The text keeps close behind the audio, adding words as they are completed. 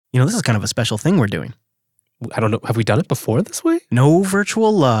This is kind of a special thing we're doing. I don't know. Have we done it before this way? No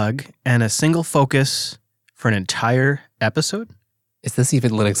virtual lug and a single focus for an entire episode? Is this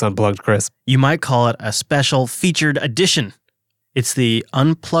even Linux Unplugged, Chris? You might call it a special featured edition. It's the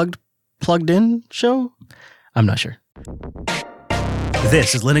Unplugged, Plugged In show? I'm not sure.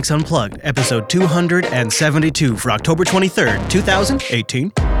 This is Linux Unplugged, episode 272 for October 23rd,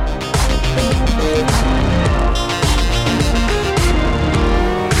 2018.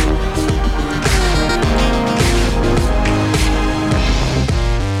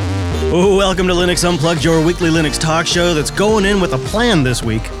 Welcome to Linux Unplugged, your weekly Linux talk show that's going in with a plan this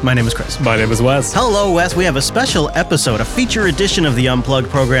week. My name is Chris. My name is Wes. Hello, Wes. We have a special episode, a feature edition of the Unplugged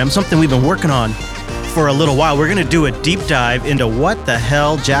program, something we've been working on for a little while. We're going to do a deep dive into what the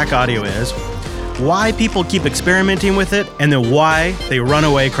hell jack audio is, why people keep experimenting with it, and then why they run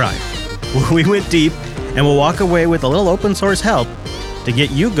away crying. We went deep, and we'll walk away with a little open source help to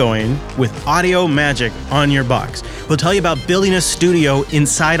get you going with audio magic on your box. We'll tell you about building a studio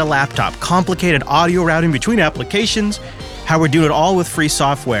inside a laptop, complicated audio routing between applications, how we're doing it all with free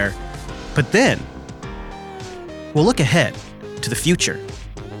software. But then, we'll look ahead to the future,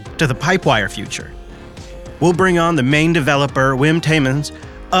 to the PipeWire future. We'll bring on the main developer, Wim Taymans,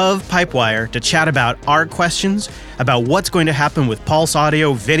 of PipeWire to chat about our questions about what's going to happen with Pulse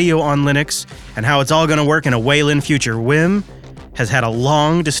Audio video on Linux and how it's all going to work in a Wayland future. Wim has had a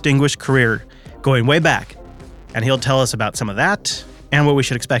long, distinguished career going way back, and he'll tell us about some of that and what we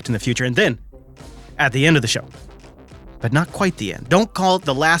should expect in the future. And then, at the end of the show, but not quite the end, don't call it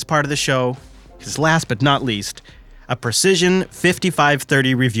the last part of the show, because last but not least, a Precision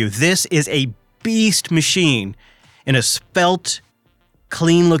 5530 review. This is a beast machine in a svelte,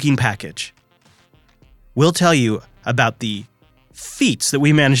 clean-looking package. We'll tell you about the feats that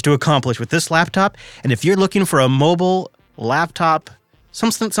we managed to accomplish with this laptop, and if you're looking for a mobile laptop,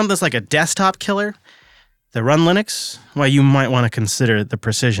 something that's like a desktop killer that run Linux, well, you might want to consider the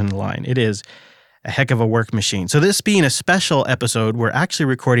Precision line. It is a heck of a work machine. So this being a special episode, we're actually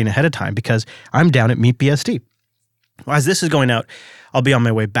recording ahead of time because I'm down at Meet BSD. As this is going out, I'll be on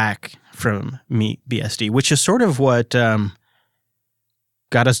my way back from Meet BSD, which is sort of what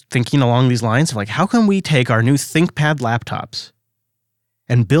got us thinking along these lines of like, how can we take our new ThinkPad laptops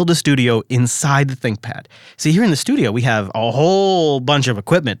and build a studio inside the ThinkPad? See, here in the studio, we have a whole bunch of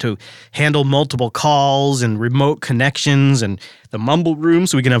equipment to handle multiple calls and remote connections and the mumble room,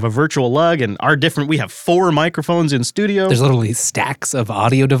 so we can have a virtual lug and we have 4 microphones in studio. There's literally stacks of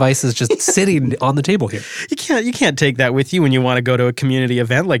audio devices just sitting on the table here. You can't take that with you when you want to go to a community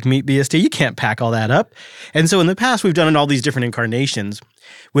event like Meet BSD. You can't pack all that up. And so in the past, we've done in all these different incarnations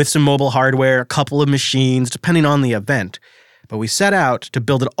with some mobile hardware, a couple of machines, depending on the event. But we set out to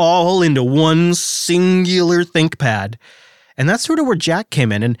build it all into one singular ThinkPad. And that's sort of where Jack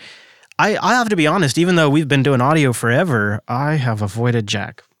came in. And I have to be honest, even though we've been doing audio forever, I have avoided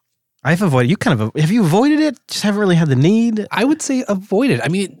Jack. Have you avoided it? Just haven't really had the need? I would say avoided. I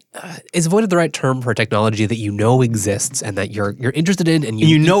mean, is avoided the right term for technology that you know exists and that you're interested in and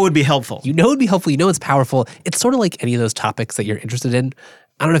you know would be helpful. You know it'd be helpful. You know it's powerful. It's sort of like any of those topics that you're interested in.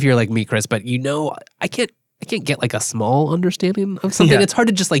 I don't know if you're like me, Chris, but I can't get like a small understanding of something. Yeah. It's hard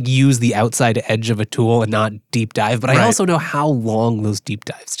to just like use the outside edge of a tool and not deep dive, but I also know how long those deep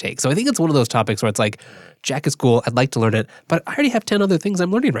dives take. So I think it's one of those topics where it's like, Jack is cool, I'd like to learn it, but I already have 10 other things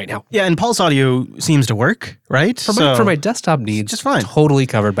I'm learning right now. Yeah, and Pulse Audio seems to work, right? For my desktop needs, just fine. Totally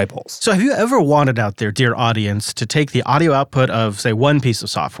covered by Pulse. So have you ever wanted out there, dear audience, to take the audio output of, say, one piece of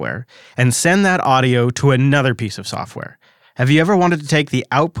software and send that audio to another piece of software? Have you ever wanted to take the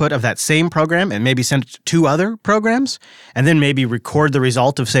output of that same program and maybe send it to 2 other programs and then maybe record the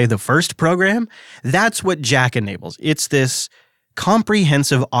result of, say, the first program? That's what Jack enables. It's this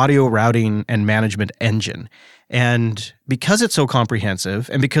comprehensive audio routing and management engine. And because it's so comprehensive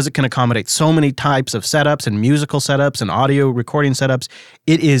and because it can accommodate so many types of setups and musical setups and audio recording setups,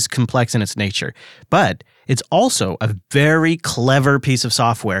 it is complex in its nature. But it's also a very clever piece of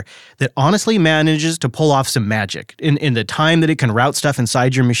software that honestly manages to pull off some magic. In the time that it can route stuff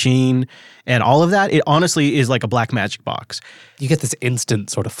inside your machine and all of that, it honestly is like a black magic box. You get this instant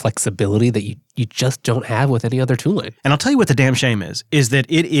sort of flexibility that you just don't have with any other tooling. And I'll tell you what the damn shame is that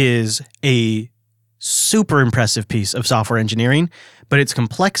it is a super impressive piece of software engineering, but its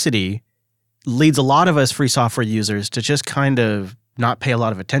complexity leads a lot of us free software users to just kind of not pay a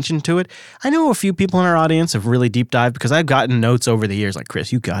lot of attention to it. I know a few people in our audience have really deep dived because I've gotten notes over the years like,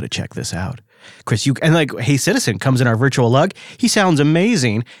 Chris, you got to check this out. Chris, and like, Hey Citizen comes in our virtual lug. He sounds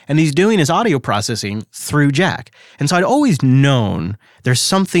amazing, and he's doing his audio processing through Jack. And so I'd always known there's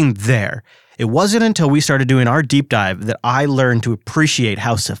something there. It wasn't until we started doing our deep dive that I learned to appreciate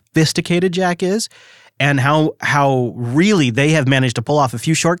how sophisticated Jack is and how really they have managed to pull off a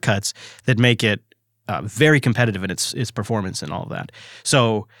few shortcuts that make it very competitive in its performance and all of that.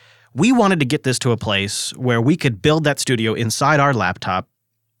 So we wanted to get this to a place where we could build that studio inside our laptop,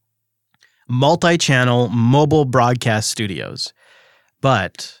 multi-channel mobile broadcast studios.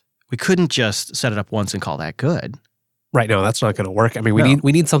 But we couldn't just set it up once and call that good. Right, no, that's not going to work. I mean,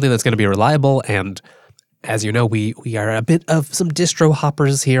 we need something that's going to be reliable, and as you know, we are a bit of some distro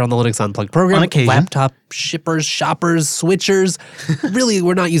hoppers here on the Linux Unplugged program. On occasion. Laptop shippers, shoppers, switchers. Really,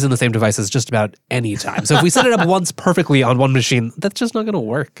 we're not using the same devices just about any time. So if we set it up once perfectly on one machine, that's just not going to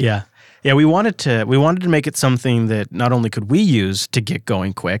work. Yeah. Yeah, we wanted to make it something that not only could we use to get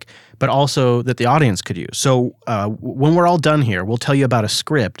going quick, but also that the audience could use. So when we're all done here, we'll tell you about a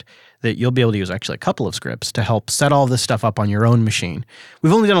script that you'll be able to use, actually a couple of scripts, to help set all this stuff up on your own machine.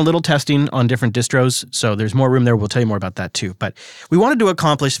 We've only done a little testing on different distros, so there's more room there. We'll tell you more about that too. But we wanted to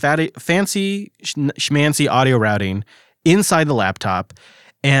accomplish fancy, schmancy audio routing inside the laptop.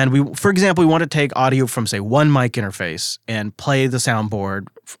 And for example, we want to take audio from, say, one mic interface and play the soundboard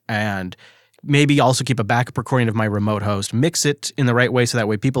and maybe also keep a backup recording of my remote host, mix it in the right way so that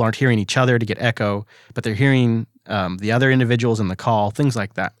way people aren't hearing each other to get echo, but they're hearing the other individuals in the call, things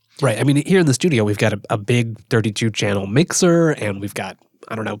like that. Right. I mean, here in the studio, we've got a big 32-channel mixer, and we've got,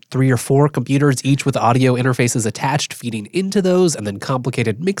 3 or 4 computers, each with audio interfaces attached, feeding into those, and then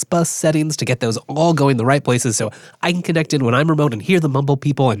complicated mix bus settings to get those all going the right places so I can connect in when I'm remote and hear the mumble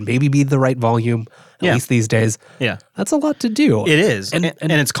people and maybe be the right volume, at least these days. Yeah. That's a lot to do. It is. And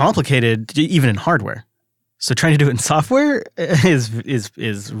it's complicated even in hardware. So trying to do it in software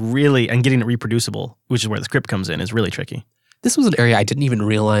is really, and getting it reproducible, which is where the script comes in, is really tricky. This was an area I didn't even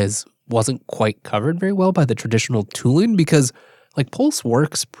realize wasn't quite covered very well by the traditional tooling because Pulse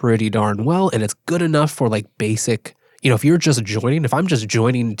works pretty darn well and it's good enough for basic, if you're just joining, if I'm just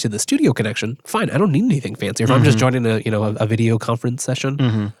joining to the studio connection, fine, I don't need anything fancy. If I'm just joining a video conference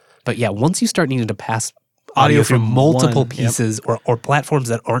session. But yeah, once you start needing to pass audio from multiple pieces or platforms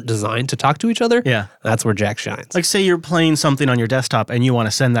that aren't designed to talk to each other, that's where Jack shines. Like say you're playing something on your desktop and you want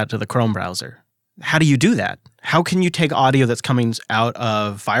to send that to the Chrome browser. How do you do that? How can you take audio that's coming out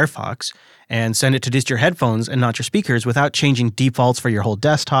of Firefox and send it to just your headphones and not your speakers without changing defaults for your whole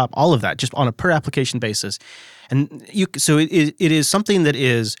desktop, all of that, just on a per application basis? And so it is something that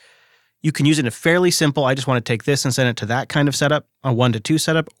is, you can use it in a fairly simple, I just want to take this and send it to that kind of setup, a 1-to-2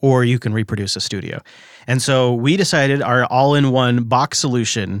 setup, or you can reproduce a studio. And so we decided our all-in-one box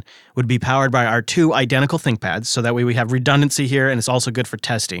solution would be powered by our 2 identical ThinkPads, so that way we have redundancy here and it's also good for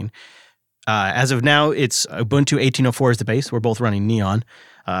testing. As of now, it's Ubuntu 18.04 is the base. We're both running Neon,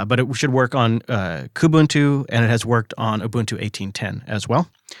 but it should work on Kubuntu, and it has worked on Ubuntu 18.10 as well.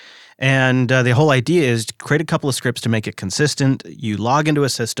 And the whole idea is to create a couple of scripts to make it consistent. You log into a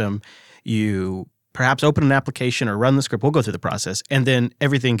system, you perhaps open an application or run the script. We'll go through the process, and then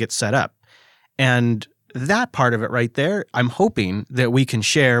everything gets set up. And that part of it right there, I'm hoping that we can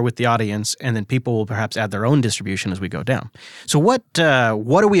share with the audience, and then people will perhaps add their own distribution as we go down. So what are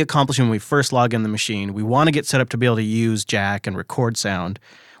we accomplishing when we first log in the machine? We want to get set up to be able to use Jack and record sound.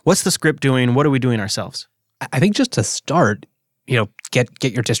 What's the script doing? What are we doing ourselves? I think just to start, get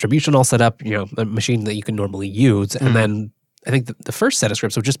your distribution all set up, a machine that you can normally use, and then I think the first set of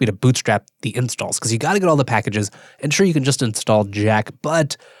scripts would just be to bootstrap the installs because you got to get all the packages. And sure, you can just install Jack,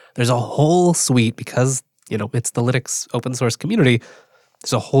 but there's a whole suite because, it's the Linux open source community.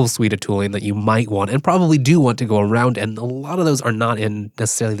 There's a whole suite of tooling that you might want and probably do want to go around. And a lot of those are not in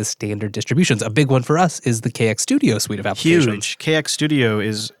necessarily the standard distributions. A big one for us is the KX Studio suite of applications. Huge. KX Studio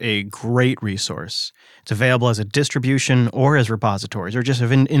is a great resource. It's available as a distribution or as repositories or just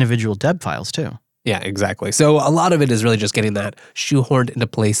individual deb files too. Yeah, exactly. So a lot of it is really just getting that shoehorned into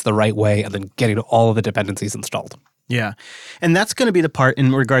place the right way and then getting all of the dependencies installed. Yeah. And that's going to be the part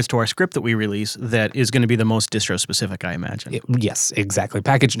in regards to our script that we release that is going to be the most distro-specific, I imagine. Yes, exactly.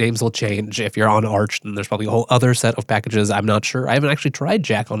 Package names will change. If you're on Arch, then there's probably a whole other set of packages. I'm not sure. I haven't actually tried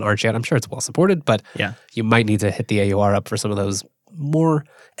Jack on Arch yet. I'm sure it's well supported, but you might need to hit the AUR up for some of those more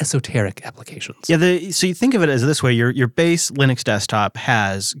esoteric applications. Yeah, so you think of it as this way. Your base Linux desktop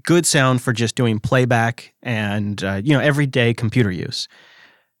has good sound for just doing playback and everyday computer use.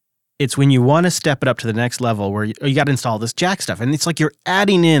 It's when you want to step it up to the next level where you got to install this Jack stuff. And it's like you're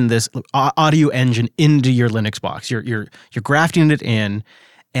adding in this audio engine into your Linux box. You're grafting it in,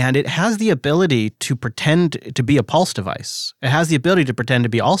 and it has the ability to pretend to be a Pulse device. It has the ability to pretend to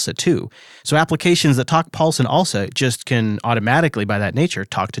be ALSA too. So applications that talk Pulse and ALSA just can automatically, by that nature,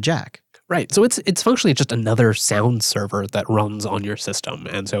 talk to Jack. Right. So it's functionally just another sound server that runs on your system.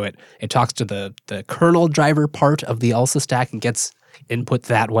 And so it talks to the kernel driver part of the ALSA stack and gets input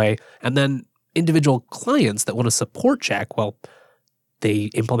that way. And then individual clients that want to support Jack, well, they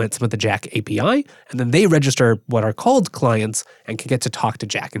implement some of the Jack API, and then they register what are called clients and can get to talk to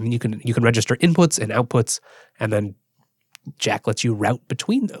Jack. And then you can register inputs and outputs, and then Jack lets you route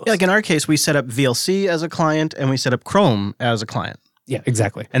between those. Yeah, like in our case, we set up VLC as a client and we set up Chrome as a client. Yeah,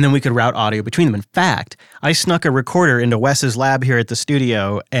 exactly. And then we could route audio between them. In fact, I snuck a recorder into Wes's lab here at the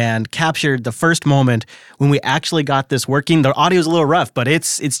studio and captured the first moment when we actually got this working. The audio's a little rough, but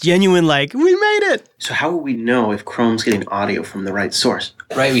it's genuine, like, we made it! So how will we know if Chrome's getting audio from the right source?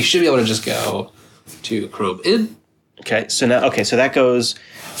 Right, we should be able to just go to Chrome in. Okay, so that goes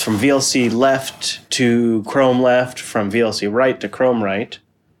from VLC left to Chrome left, from VLC right to Chrome right.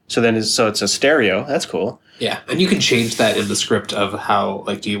 So it's a stereo. That's cool. Yeah, and you can change that in the script of how,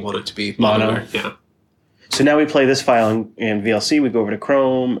 like, do you want it to be mono? Yeah. So now we play this file in VLC. We go over to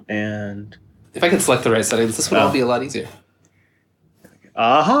Chrome, and if I can select the right settings, this would all be a lot easier.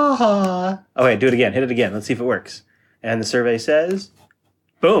 Aha! Oh wait, do it again. Hit it again. Let's see if it works. And the survey says,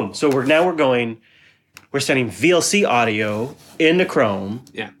 boom. So we're sending VLC audio into Chrome.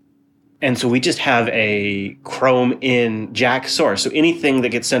 Yeah. And so we just have a Chrome in Jack source. So anything that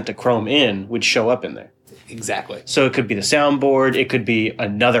gets sent to Chrome in would show up in there. Exactly. So it could be the soundboard. It could be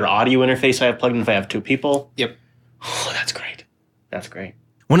another audio interface I have plugged in if I have two people. Yep. Oh, that's great. That's great.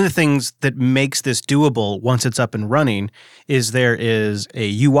 One of the things that makes this doable once it's up and running is there is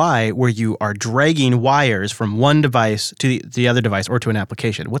a UI where you are dragging wires from one device to the other device or to an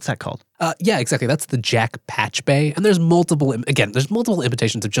application. What's that called? Yeah, exactly. That's the Jack Patch Bay. And there's multiple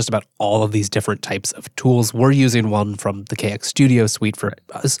imitations of just about all of these different types of tools. We're using one from the KX Studio suite for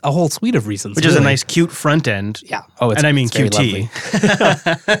a whole suite of reasons. Which is a nice, cute front end. Yeah. And I mean QT.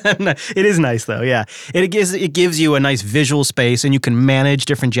 It is nice, though, yeah. It gives you a nice visual space, and you can manage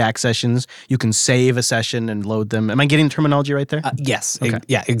different Jack sessions. You can save a session and load them. Am I getting terminology right there? Yes. Okay.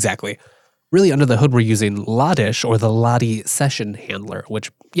 Yeah, exactly. Really, under the hood, we're using Ladish, or the Lottie session handler, which,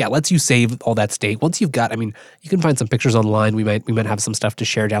 lets you save all that state. Once you've got, you can find some pictures online. We might have some stuff to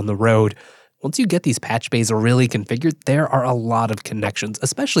share down the road. Once you get these patch bays really configured, there are a lot of connections,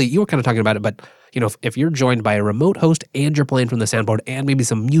 especially, you were kind of talking about it, but if you're joined by a remote host and you're playing from the soundboard and maybe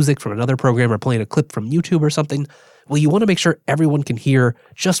some music from another program or playing a clip from YouTube or something, well, you want to make sure everyone can hear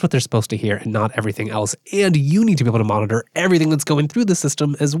just what they're supposed to hear and not everything else. And you need to be able to monitor everything that's going through the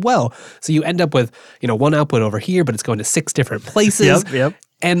system as well. So you end up with, one output over here, but it's going to 6 different places. Yep.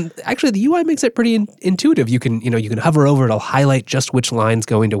 And actually, the UI makes it pretty intuitive. You can hover over, it'll highlight just which line's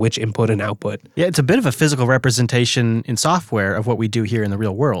going to which input and output. Yeah, it's a bit of a physical representation in software of what we do here in the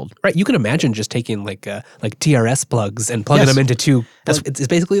real world. Right. You can imagine just taking like TRS plugs and plugging them into two. It's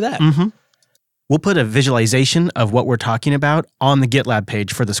basically that. Mm-hmm. We'll put a visualization of what we're talking about on the GitLab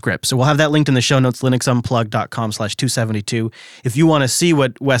page for the script. So we'll have that linked in the show notes, linuxunplugged.com/272. If you want to see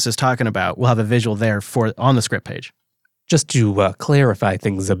what Wes is talking about, we'll have a visual there on the script page. Just to clarify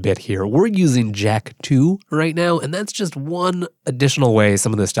things a bit here, we're using Jack 2 right now, and that's just one additional way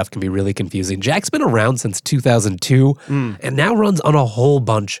some of this stuff can be really confusing. Jack's been around since 2002 and now runs on a whole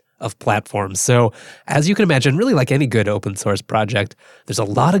bunch of platforms. So as you can imagine, really like any good open source project, there's a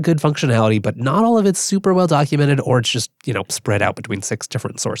lot of good functionality, but not all of it's super well documented, or it's just, spread out between 6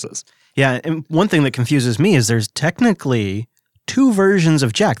 different sources. Yeah, and one thing that confuses me is there's technically 2 versions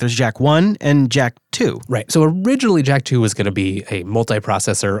of Jack. There's Jack 1 and Jack 2. Right. So originally Jack 2 was going to be a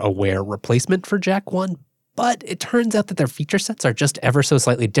multiprocessor aware replacement for Jack 1, but it turns out that their feature sets are just ever so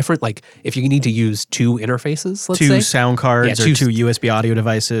slightly different. Like if you need to use 2 interfaces, let's say. 2 sound cards or 2 USB audio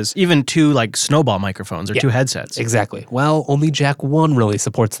devices, even 2 like snowball microphones or 2 headsets. Exactly. Well, only Jack 1 really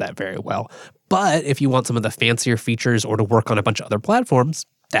supports that very well. But if you want some of the fancier features or to work on a bunch of other platforms,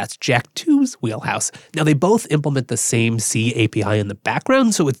 that's Jack 2's wheelhouse. Now, they both implement the same C API in the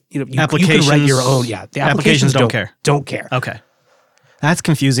background, so it's, you can write your own. Yeah, the applications don't care. Don't care. Okay. That's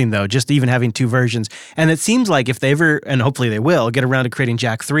confusing, though, just even having 2 versions. And it seems like if they ever, and hopefully they will, get around to creating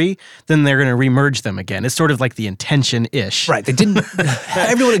Jack 3, then they're going to remerge them again. It's sort of like the intention-ish. Right. They didn't.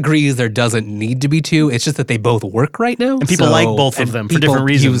 Everyone agrees there doesn't need to be 2. It's just that they both work right now. And people like both of them for different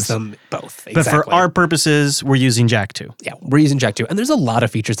reasons. Use them both. Exactly. But for our purposes, we're using Jack 2. Yeah, we're using Jack 2. And there's a lot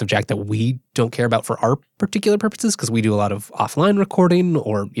of features of Jack that we don't care about for our particular purposes, because we do a lot of offline recording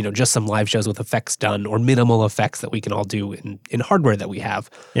or, just some live shows with effects done or minimal effects that we can all do in hardware that we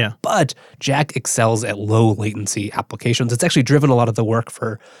have. Yeah. But Jack excels at low latency applications. It's actually driven a lot of the work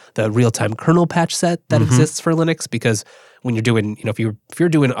for the real-time kernel patch set that exists for Linux, because when you're doing, if you're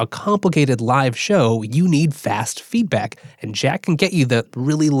doing a complicated live show, you need fast feedback, and Jack can get you the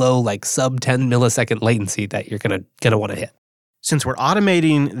really low, like sub 10 millisecond latency that you're gonna want to hit. Since we're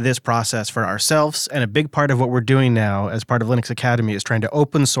automating this process for ourselves, and a big part of what we're doing now as part of Linux Academy is trying to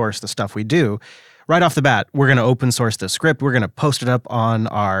open source the stuff we do, right off the bat, we're going to open source the script. We're going to post it up on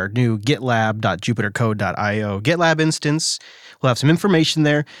our new gitlab.jupytercode.io GitLab instance. We'll have some information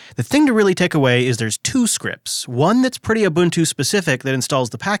there. The thing to really take away is there's two scripts. One that's pretty Ubuntu specific that installs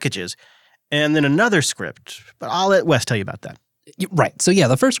the packages, and then another script. But I'll let Wes tell you about that. Right. So yeah,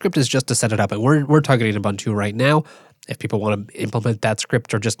 the first script is just to set it up, and we're targeting Ubuntu right now. If people want to implement that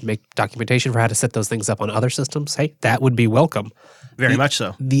script or just make documentation for how to set those things up on other systems, hey, that would be welcome. Very much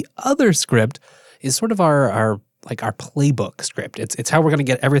so. The other script is sort of our playbook script. It's how we're going to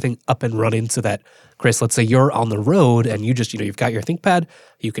get everything up and running so that, Chris, let's say you're on the road and you just, you've got your ThinkPad,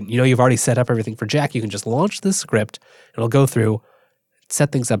 you can, you've already set up everything for Jack, you can just launch this script, it'll go through,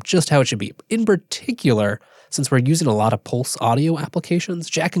 set things up just how it should be. In particular, since we're using a lot of Pulse audio applications,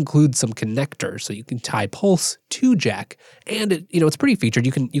 Jack includes some connectors, so you can tie Pulse to Jack, and it's pretty featured.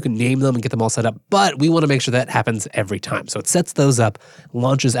 You can name them and get them all set up, but we want to make sure that happens every time. So it sets those up,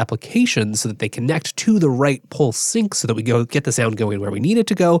 launches applications so that they connect to the right Pulse sync, so that we get the sound going where we need it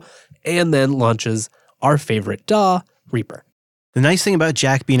to go, and then launches our favorite DAW, Reaper. The nice thing about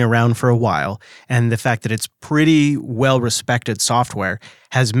Jack being around for a while, and the fact that it's pretty well-respected software,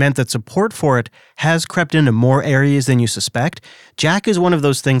 has meant that support for it has crept into more areas than you suspect. Jack is one of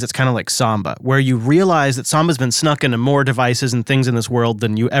those things that's kind of like Samba, where you realize that Samba's been snuck into more devices and things in this world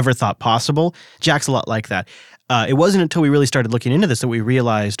than you ever thought possible. Jack's a lot like that. It wasn't until we really started looking into this that we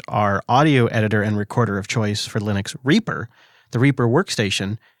realized our audio editor and recorder of choice for Linux, Reaper, the Reaper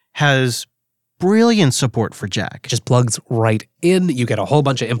workstation, has brilliant support for Jack. Just plugs right in. You get a whole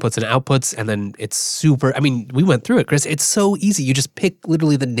bunch of inputs and outputs, and then it's super, we went through it, Chris. It's so easy. You just pick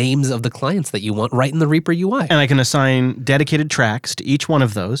literally the names of the clients that you want right in the Reaper UI. And I can assign dedicated tracks to each one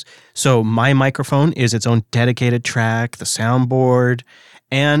of those. So my microphone is its own dedicated track, the soundboard,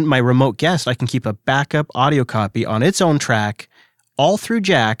 and my remote guest, I can keep a backup audio copy on its own track, all through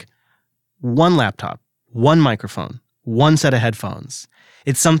Jack, one laptop, one microphone, one set of headphones.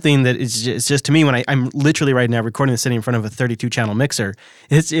 It's something that it's just to me, when I'm literally right now recording this sitting in front of a 32-channel mixer,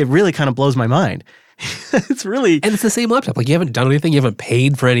 it really kind of blows my mind. It's really... And it's the same laptop. Like, you haven't done anything. You haven't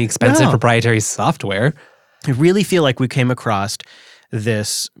paid for any expensive proprietary software. I really feel like we came across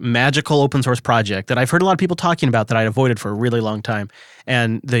this magical open source project that I've heard a lot of people talking about that I'd avoided for a really long time.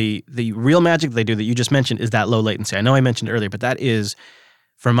 And the real magic they do that you just mentioned is that low latency. I know I mentioned earlier, but that is,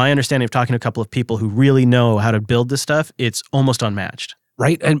 from my understanding of talking to a couple of people who really know how to build this stuff, it's almost unmatched.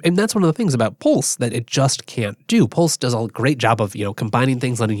 Right? And that's one of the things about Pulse that it just can't do. Pulse does a great job of, combining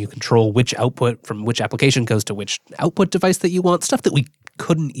things, letting you control which output from which application goes to which output device that you want, stuff that we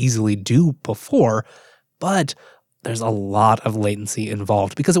couldn't easily do before. But there's a lot of latency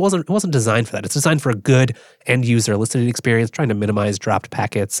involved because it wasn't designed for that. It's designed for a good end user listening experience, trying to minimize dropped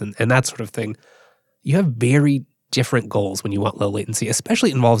packets and that sort of thing. You have very different goals when you want low latency,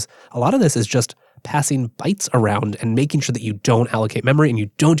 especially involves a lot of this is just passing bytes around and making sure that you don't allocate memory and you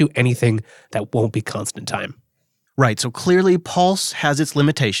don't do anything that won't be constant time. Right. So clearly Pulse has its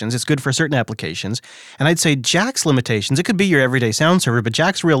limitations. It's good for certain applications. And I'd say Jack's limitations, it could be your everyday sound server, but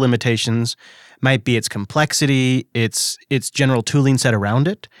Jack's real limitations might be its complexity, its general tooling set around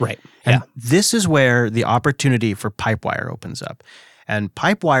it. Right. And this is where the opportunity for PipeWire opens up. And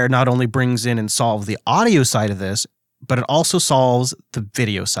PipeWire not only brings in and solves the audio side of this, but it also solves the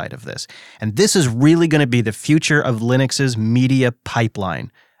video side of this. And this is really going to be the future of Linux's media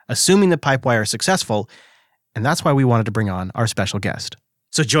pipeline, assuming that PipeWire is successful. And that's why we wanted to bring on our special guest.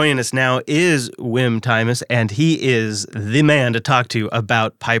 So joining us now is Wim Taymans, and he is the man to talk to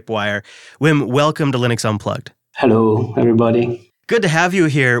about PipeWire. Wim, welcome to Linux Unplugged. Hello, everybody. Good to have you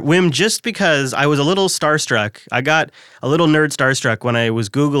here. Wim, just because I was a little starstruck, I got a little nerd starstruck when I was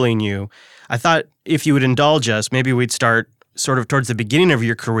Googling you. I thought if you would indulge us, maybe we'd start sort of towards the beginning of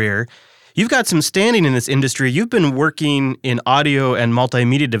your career. You've got some standing in this industry. You've been working in audio and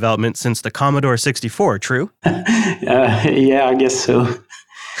multimedia development since the Commodore 64, true? Yeah, I guess so.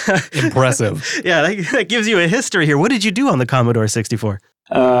 Impressive. Yeah, that gives you a history here. What did you do on the Commodore 64?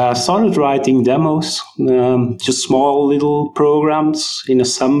 I started writing demos, just small little programs in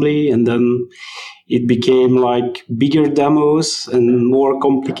assembly, and then it became like bigger demos and more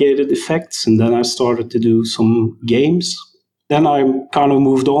complicated effects, and then I started to do some games. Then I kind of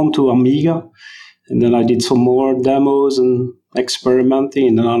moved on to Amiga, And then I did some more demos and experimenting,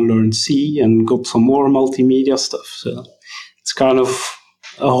 and then I learned C and got some more multimedia stuff. So it's kind of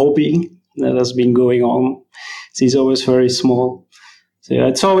a hobby that has been going on since I was very small. So yeah,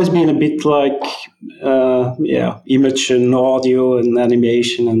 it's always been a bit like, image and audio and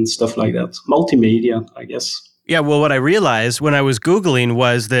animation and stuff like that. Multimedia, I guess. Yeah, well, what I realized when I was Googling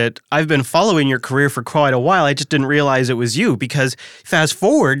was that I've been following your career for quite a while. I just didn't realize it was you, because fast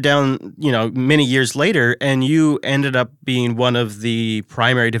forward down, many years later, and you ended up being one of the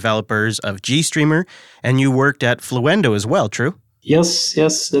primary developers of GStreamer, and you worked at Fluendo as well, true? Yes,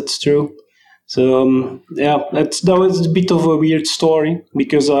 that's true. So that was a bit of a weird story,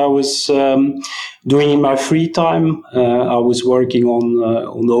 because I was doing in my free time. I was working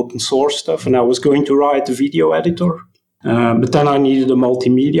on open source stuff, and I was going to write a video editor. But then I needed a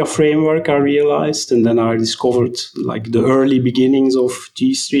multimedia framework, I realized, and then I discovered like the early beginnings of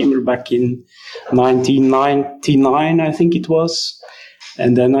GStreamer back in 1999, I think it was.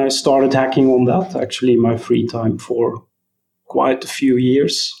 And then I started hacking on that actually in my free time for quite a few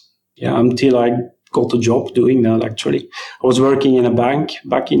years. Yeah, until I got a job doing that, actually. I was working in a bank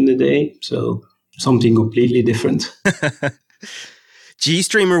back in the day, so something completely different.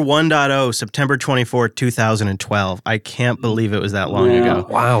 GStreamer 1.0, September 24, 2012. I can't believe it was that long ago.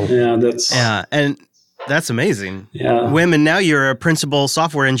 Wow. Yeah, and that's amazing. Yeah. Wim, and now you're a principal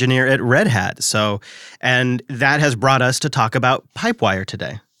software engineer at Red Hat. And that has brought us to talk about PipeWire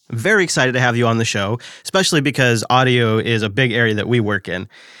today. Very excited to have you on the show, especially because audio is a big area that we work in.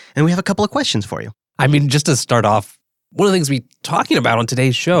 And we have a couple of questions for you. I mean, just to start off, one of the things we're talking about on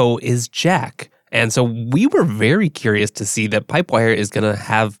today's show is Jack. And so we were very curious to see that PipeWire is going to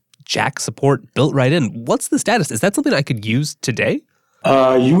have Jack support built right in. What's the status? Is that something I could use today?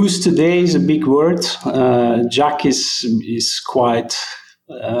 Use today is a big word. Jack is quite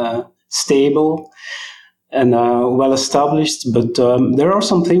stable and well established, but there are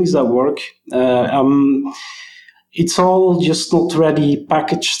some things that work. It's all just not ready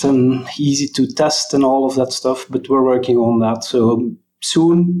packaged and easy to test and all of that stuff, but we're working on that. So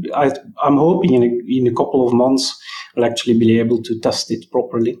soon, I'm hoping in a couple of months, we'll actually be able to test it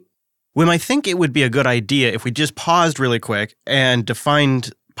properly. Wim, I think it would be a good idea if we just paused really quick and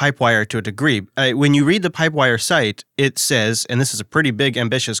defined PipeWire to a degree. When you read the PipeWire site, it says, and this is a pretty big,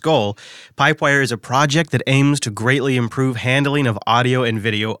 ambitious goal, PipeWire is a project that aims to greatly improve handling of audio and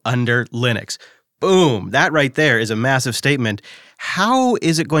video under Linux. Boom. That right there is a massive statement. How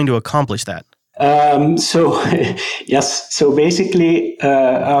is it going to accomplish that? Yes. So basically,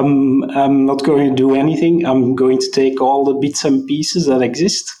 I'm not going to do anything. I'm going to take all the bits and pieces that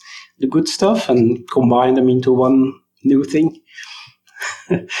exist, the good stuff, and combine them into one new thing.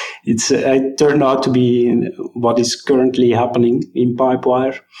 It turned out to be what is currently happening in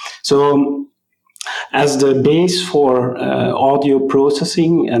PipeWire. So as the base for audio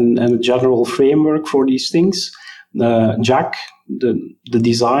processing and a general framework for these things, Jack, the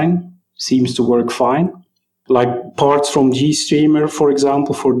design, seems to work fine. Like parts from GStreamer, for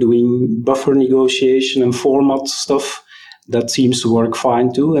example, for doing buffer negotiation and format stuff, that seems to work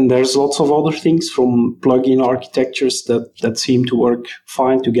fine too. And there's lots of other things from plugin architectures that seem to work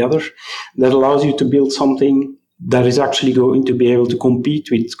fine together. That allows you to build something that is actually going to be able to compete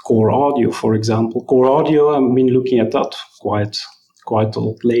with Core Audio, for example. Core Audio, I've been looking at that quite a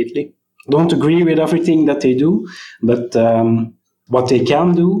lot lately. Don't agree with everything that they do, but what they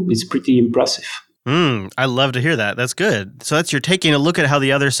can do is pretty impressive. I love to hear that. That's good. So you're taking a look at how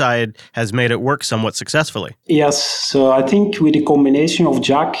the other side has made it work somewhat successfully. Yes. So I think with the combination of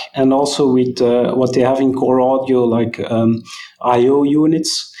Jack and also with what they have in Core Audio, like I/O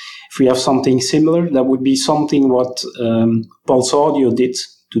units, if we have something similar, that would be something what Pulse Audio did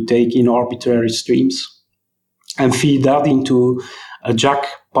to take in arbitrary streams and feed that into a Jack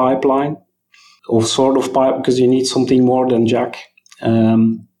pipeline or sort of pipe, because you need something more than Jack.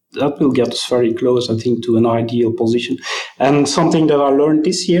 That will get us very close, I think, to an ideal position. And something that I learned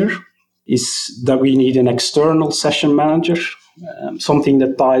this year is that we need an external session manager, something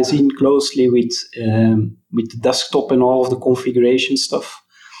that ties in closely with the desktop and all of the configuration stuff.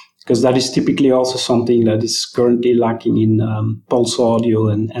 Because that is typically also something that is currently lacking in Pulse Audio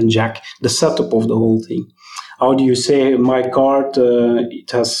and Jack, the setup of the whole thing. How do you say my card,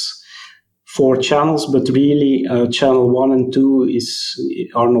 it has 4 channels, but really channel 1 and 2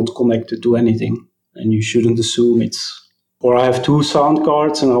 are not connected to anything, and you shouldn't assume it's. Or I have 2 sound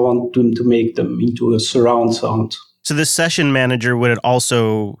cards and I want them to make them into a surround sound. So this session manager, would it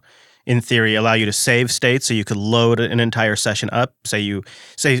also, in theory, allow you to save states so you could load an entire session up?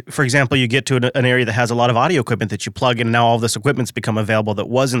 Say, for example, you get to an area that has a lot of audio equipment that you plug in, and now all this equipment's become available that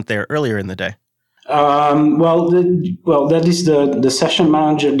wasn't there earlier in the day. That is the session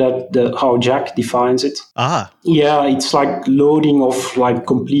manager how Jack defines it. Yeah, it's like loading of like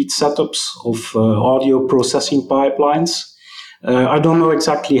complete setups of audio processing pipelines. I don't know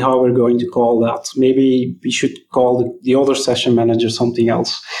exactly how we're going to call that. Maybe we should call the other session manager something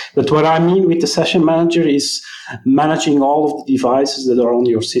else. But what I mean with the session manager is managing all of the devices that are on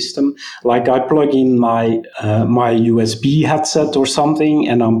your system. Like I plug in my USB headset or something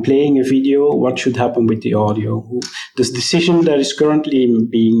and I'm playing a video. What should happen with the audio? This decision that is currently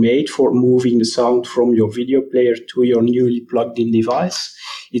being made for moving the sound from your video player to your newly plugged in device,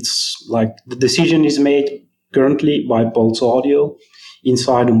 it's like the decision is made currently by Pulse Audio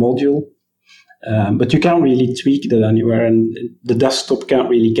inside a module. But you can't really tweak that anywhere, and the desktop can't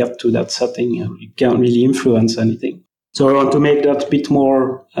really get to that setting. You can't really influence anything. So I want to make that a bit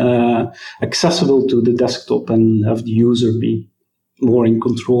more accessible to the desktop and have the user be more in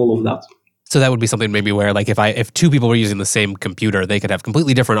control of that. So that would be something maybe where, like, if two people were using the same computer, they could have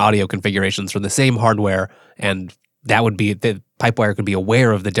completely different audio configurations for the same hardware, and that would be the PipeWire could be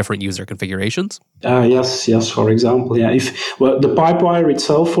aware of the different user configurations. Yes. For example, yeah. The PipeWire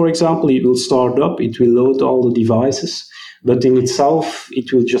itself, for example, it will start up, it will load all the devices, but in itself,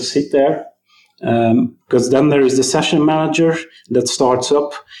 it will just sit there because then there is the session manager that starts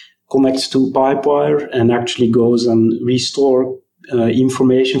up, connects to PipeWire, and actually goes and restore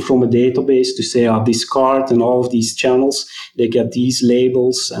information from a database to say, this card and all of these channels, they get these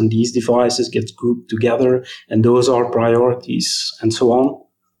labels and these devices get grouped together and those are priorities and so on.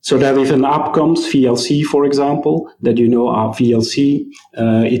 So that if an app comes, VLC for example, that VLC,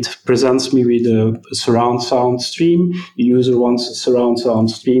 it presents me with a surround sound stream. The user wants a surround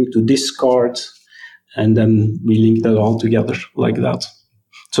sound stream to this card, and then we link that all together like that.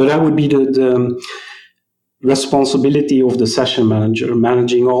 So that would be the responsibility of the session manager,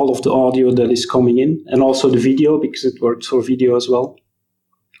 managing all of the audio that is coming in and also the video, because it works for video as well,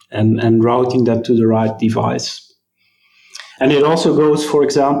 and routing that to the right device. And it also goes, for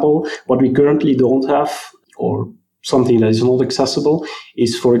example, what we currently don't have, or something that is not accessible,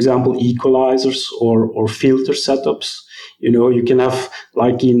 is, for example, equalizers or filter setups. You can have,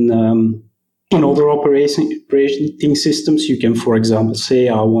 like in other operating systems, you can, for example, say,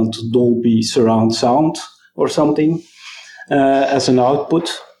 I want Dolby surround sound or something as an output.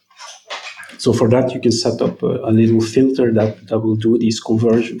 So for that, you can set up a little filter that will do this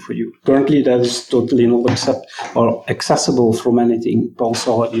conversion for you. Currently, that is totally not accessible from anything, Pulse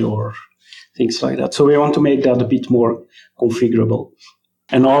Audio or things like that. So we want to make that a bit more configurable.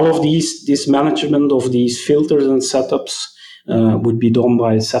 And all of this management of these filters and setups would be done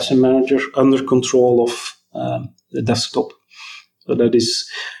by a session manager under control of the desktop. So that is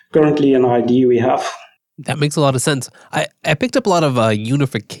currently an idea we have. That makes a lot of sense. I picked up a lot of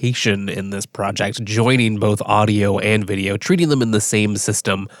unification in this project, joining both audio and video, treating them in the same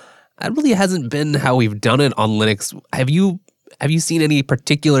system. That really hasn't been how we've done it on Linux. Have you seen any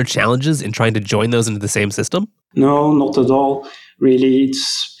particular challenges in trying to join those into the same system? No, not at all. Really,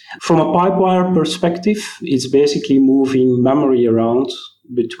 it's from a PipeWire perspective, it's basically moving memory around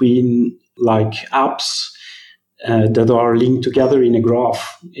between like apps that are linked together in a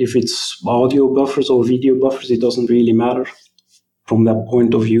graph. If it's audio buffers or video buffers, it doesn't really matter from that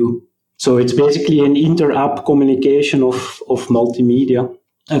point of view. So it's basically an inter-app communication of multimedia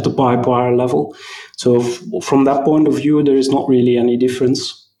at the PipeWire level. So from that point of view, there is not really any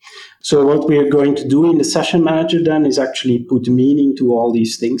difference. So what we're going to do in the session manager then is actually put meaning to all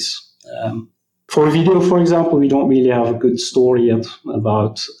these things. For video, for example, we don't really have a good story yet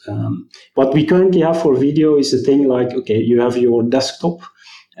about what we currently have for video is a thing like, okay, you have your desktop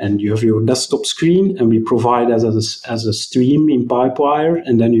and you have your desktop screen, and we provide as a stream in PipeWire,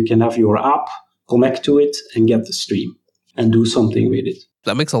 and then you can have your app, connect to it, and get the stream and do something with it.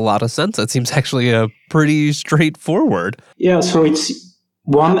 That makes a lot of sense. That seems actually pretty straightforward. Yeah, so it's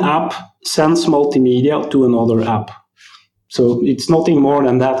one app sends multimedia to another app. So it's nothing more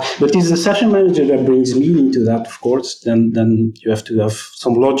than that. But it's the session manager that brings meaning to that, of course. Then you have to have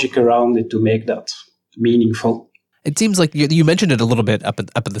some logic around it to make that meaningful. It seems like you mentioned it a little bit up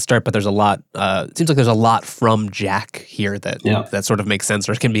at the start, but there's a lot. It seems like there's a lot from Jack here that sort of makes sense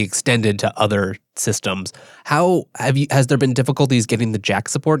or can be extended to other systems. Has there been difficulties getting the Jack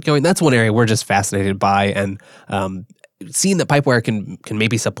support going? That's one area we're just fascinated by, and seeing that PipeWire can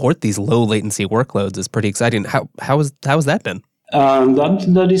maybe support these low latency workloads is pretty exciting. How has that been?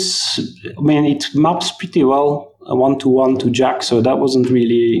 That is, I mean, it maps pretty well one-to-one to Jack, so that wasn't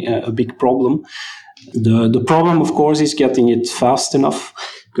really a big problem. The problem, of course, is getting it fast enough,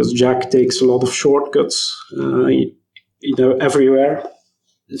 because Jack takes a lot of shortcuts, everywhere.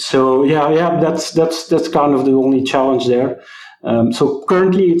 So that's kind of the only challenge there. So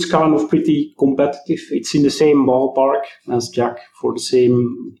currently it's kind of pretty competitive. It's in the same ballpark as Jack for the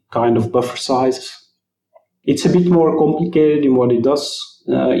same kind of buffer sizes. It's a bit more complicated in what it does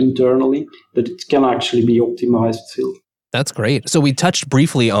internally, but it can actually be optimized still. That's great. So we touched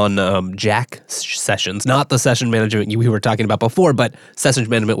briefly on Jack sessions, not the session management we were talking about before, but session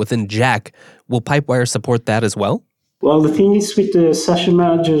management within Jack. Will PipeWire support that as well? Well, the thing is with the session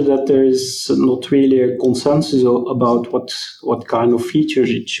manager that there is not really a consensus about what kind of features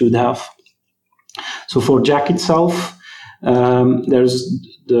it should have. So for Jack itself, there's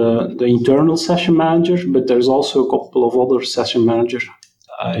the internal session manager, but there's also a couple of other session managers.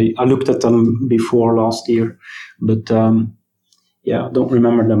 I looked at them before last year, but I don't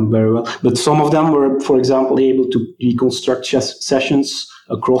remember them very well. But some of them were, for example, able to reconstruct sessions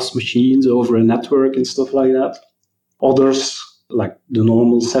across machines over a network and stuff like that. Others, like the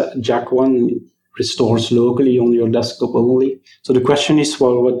normal Jack one, restores locally on your desktop only. So the question is,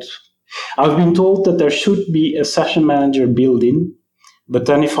 what I've been told that there should be a session manager built in, but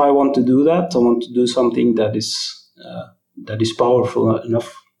then if I want to do that, I want to do something that is powerful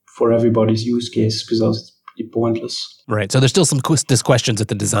enough for everybody's use case, because that's pretty pointless. Right. So there's still some questions at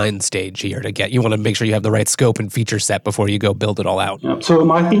the design stage here to get. You want to make sure you have the right scope and feature set before you go build it all out. Yeah. So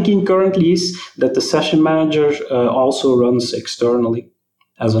my thinking currently is that the session manager also runs externally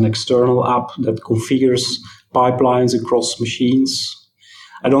as an external app that configures pipelines across machines.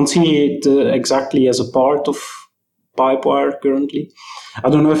 I don't see it exactly as a part of PipeWire currently. I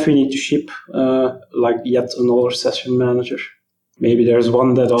don't know if we need to ship yet another session manager. Maybe there's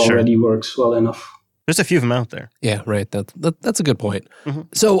one that already works well enough. There's a few of them out there. Yeah, right. That's a good point. Mm-hmm.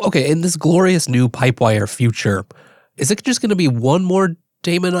 So, okay, in this glorious new PipeWire future, is it just going to be one more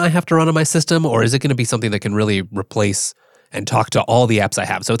daemon I have to run on my system, or is it going to be something that can really replace and talk to all the apps I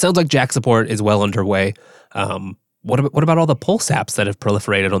have? So it sounds like Jack support is well underway. What about all the Pulse apps that have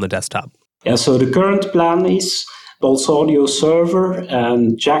proliferated on the desktop? Yeah, so the current plan is Pulse Audio Server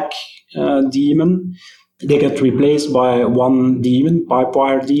and Jack daemon. They get replaced by one daemon,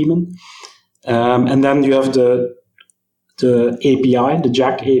 PipeWire daemon. And then you have the API, the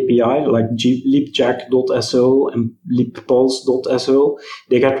Jack API, like libjack.so and libpulse.so.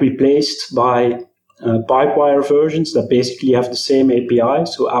 They get replaced by PipeWire versions that basically have the same API,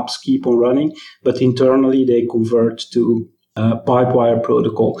 so apps keep on running, but internally they convert to PipeWire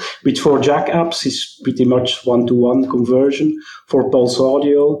protocol, which for Jack apps is pretty much one-to-one conversion. For Pulse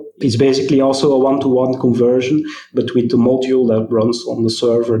Audio, it's basically also a one-to-one conversion, but with the module that runs on the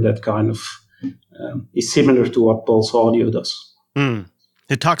server that kind of is similar to what Pulse Audio does.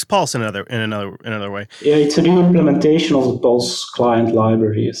 It talks Pulse in another way. Yeah, it's a re-implementation of the Pulse client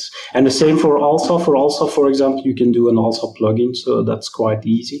libraries. And the same for ALSA. For ALSA, for example, you can do an ALSA plugin, so that's quite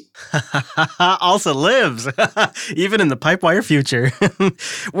easy. ALSA lives, even in the PipeWire future.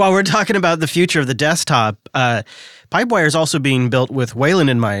 While we're talking about the future of the desktop, PipeWire is also being built with Wayland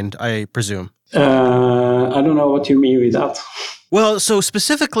in mind, I presume. I don't know what you mean with that. Well, so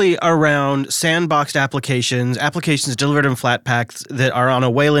specifically around sandboxed applications delivered in Flatpaks that are on a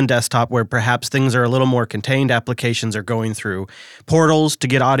Wayland desktop where perhaps things are a little more contained, applications are going through portals to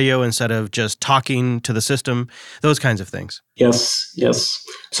get audio instead of just talking to the system, those kinds of things. Yes.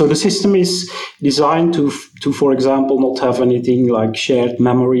 So the system is designed to, for example, not have anything like shared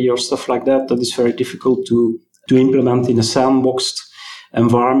memory or stuff like that. That is very difficult to implement in a sandboxed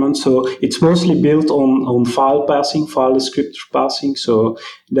environment. So it's mostly built on file descriptor passing. So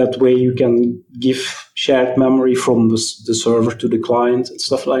that way you can give shared memory from the server to the client and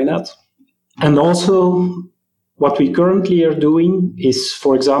stuff like that. And also what we currently are doing is,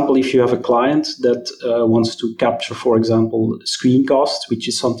 for example, if you have a client that wants to capture, for example, screencast, which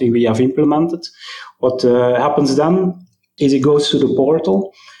is something we have implemented, what happens then is it goes to the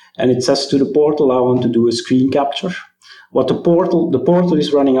portal and it says to the portal, I want to do a screen capture. What the portal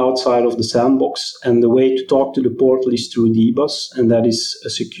is running outside of the sandbox, and the way to talk to the portal is through dbus, and that is a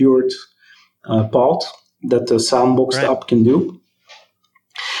secured path that the sandbox app can do.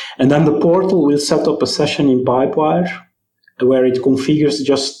 And then the portal will set up a session in PipeWire where it configures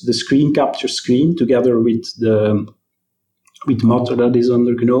just the screen capture screen together with the Mutter that is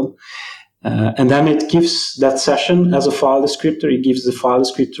under GNOME. And then it gives that session as a file descriptor. It gives the file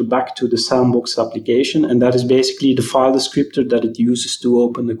descriptor back to the sandbox application, and that is basically the file descriptor that it uses to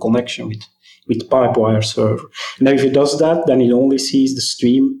open the connection with PipeWire server. And if it does that, then it only sees the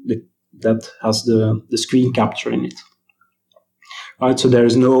stream that has the screen capture in it. Right, so there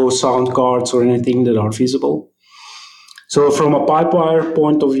is no sound cards or anything that are visible. So from a PipeWire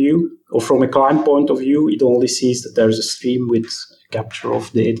point of view, or from a client point of view, it only sees that there is a stream with capture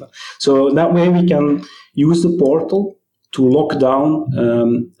of data. So that way we can use the portal to lock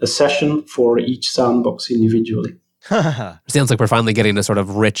down a session for each sandbox individually. Sounds like we're finally getting a sort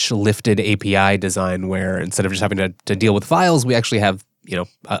of rich, lifted API design where instead of just having to deal with files, we actually have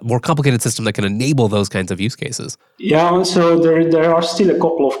a more complicated system that can enable those kinds of use cases. Yeah, so there are still a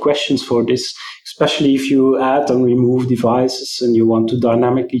couple of questions for this, especially if you add and remove devices and you want to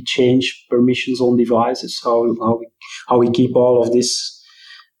dynamically change permissions on devices, how we keep all of this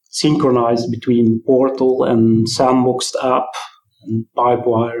synchronized between portal and sandboxed app and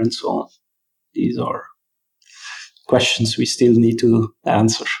PipeWire and so on. These are questions we still need to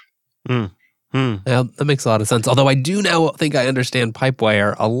answer. Yeah, that makes a lot of sense. Although I do now think I understand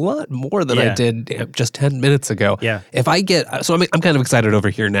PipeWire a lot more than I did just 10 minutes ago. Yeah. If I get, so I'm kind of excited over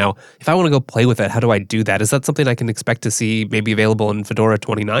here now. If I want to go play with it, how do I do that? Is that something I can expect to see maybe available in Fedora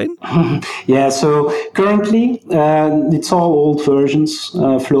 29? Yeah, so currently it's all old versions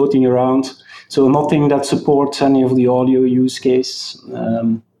floating around. So nothing that supports any of the audio use case.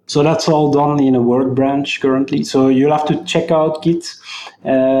 So that's all done in a work branch currently. So you'll have to check out Git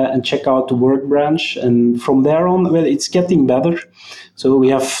and check out the work branch. And from there on, well, it's getting better. So we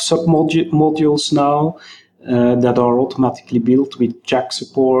have sub-modules now that are automatically built with Jack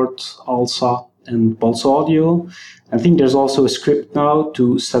support, ALSA, and Pulse Audio. I think there's also a script now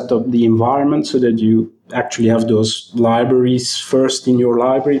to set up the environment so that you actually have those libraries first in your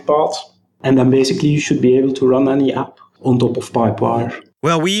library path. And then basically you should be able to run any app on top of PipeWire.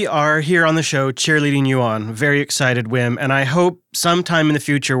 Well, we are here on the show cheerleading you on. Very excited, Wim. And I hope sometime in the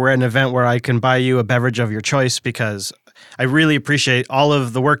future we're at an event where I can buy you a beverage of your choice because I really appreciate all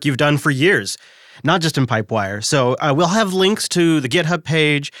of the work you've done for years, not just in PipeWire. So we'll have links to the GitHub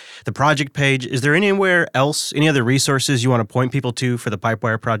page, the project page. Is there anywhere else, any other resources you want to point people to for the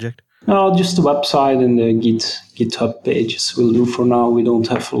PipeWire project? No, just the website and the GitHub pages will do for now. We don't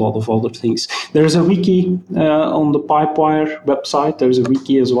have a lot of other things. There's a wiki on the PipeWire website. There's a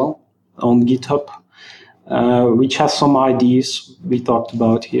wiki as well on GitHub, which has some ideas we talked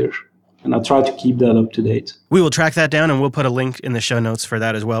about here. And I try to keep that up to date. We will track that down and we'll put a link in the show notes for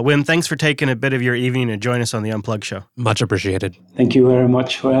that as well. Wim, thanks for taking a bit of your evening to join us on the Unplugged show. Much appreciated. Thank you very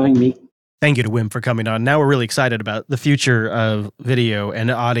much for having me. Thank you to Wim for coming on. Now we're really excited about the future of video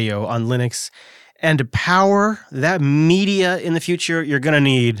and audio on Linux. And to power that media in the future, you're going to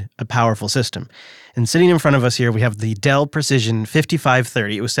need a powerful system. And sitting in front of us here, we have the Dell Precision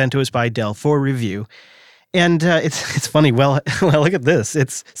 5530. It was sent to us by Dell for review. And it's funny. Well, look at this.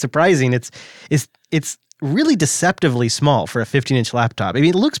 It's surprising. It's really deceptively small for a 15-inch laptop. I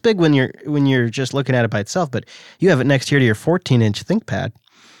mean, it looks big when you're just looking at it by itself, but you have it next here to your 14-inch ThinkPad.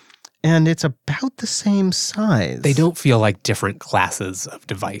 And it's about the same size. They don't feel like different classes of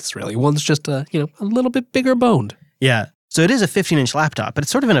device, really. One's just a little bit bigger boned. Yeah. So it is a 15-inch laptop, but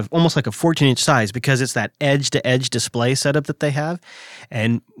it's sort of almost like a 14-inch size because it's that edge-to-edge display setup that they have.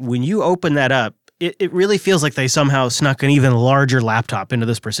 And when you open that up, it really feels like they somehow snuck an even larger laptop into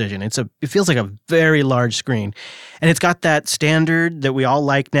this Precision. It feels like a very large screen. And it's got that standard that we all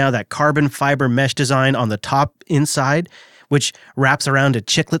like now, that carbon fiber mesh design on the top inside, which wraps around a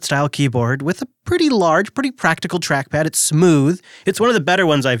chiclet-style keyboard with a pretty large, pretty practical trackpad. It's smooth. It's one of the better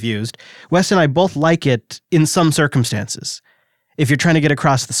ones I've used. Wes and I both like it in some circumstances. If you're trying to get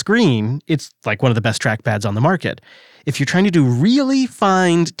across the screen, it's like one of the best trackpads on the market. If you're trying to do really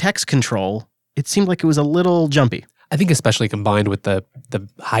fine text control, it seemed like it was a little jumpy. I think especially combined with the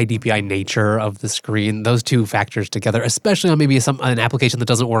high DPI nature of the screen, those two factors together, especially on maybe an application that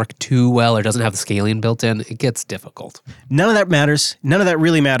doesn't work too well or doesn't have the scaling built in, it gets difficult. None of that matters. None of that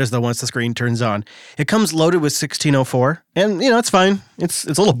really matters, though, once the screen turns on. It comes loaded with 1604, and, it's fine. It's a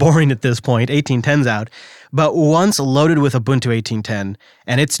little boring at this point. 1810's out. But once loaded with Ubuntu 1810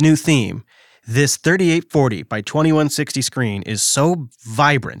 and its new theme, this 3840 by 2160 screen is so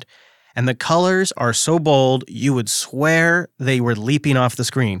vibrant, and the colors are so bold, you would swear they were leaping off the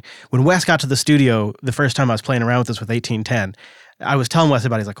screen. When Wes got to the studio, the first time I was playing around with this with 1810, I was telling Wes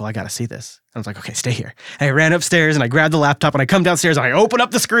about it. He's like, well, I got to see this. I was like, okay, stay here. And I ran upstairs and I grabbed the laptop and I come downstairs and I open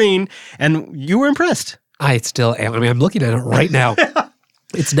up the screen and you were impressed. I still am. I mean, I'm looking at it right now.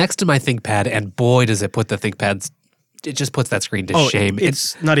 It's next to my ThinkPad, and boy, does it put the ThinkPad's it just puts that screen to shame.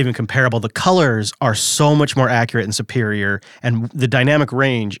 It's not even comparable. The colors are so much more accurate and superior, and the dynamic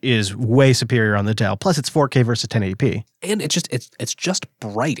range is way superior on the Dell. Plus, it's 4K versus 1080p. And it's just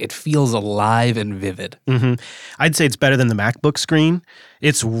bright. It feels alive and vivid. Mm-hmm. I'd say it's better than the MacBook screen.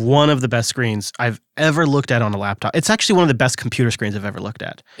 It's one of the best screens I've ever looked at on a laptop. It's actually one of the best computer screens I've ever looked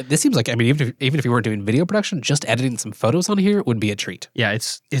at. This seems like, I mean, even if you weren't doing video production, just editing some photos on here would be a treat. Yeah,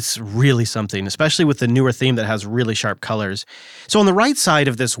 it's really something, especially with the newer theme that has really sharp colors. So on the right side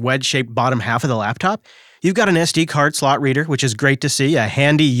of this wedge-shaped bottom half of the laptop, you've got an SD card slot reader, which is great to see. A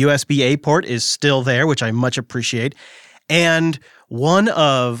handy USB-A port is still there, which I much appreciate. And one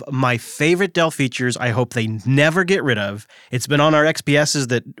of my favorite Dell features I hope they never get rid of, it's been on our XPSs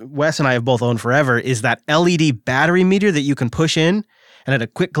that Wes and I have both owned forever, is that LED battery meter that you can push in. And at a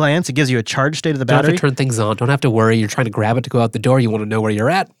quick glance, it gives you a charge state of the battery. Don't have to turn things on. Don't have to worry. You're trying to grab it to go out the door. You want to know where you're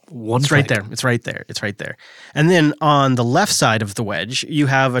at. It's right there. It's right there. It's right there. And then on the left side of the wedge, you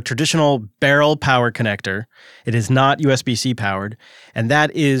have a traditional barrel power connector. It is not USB-C powered. And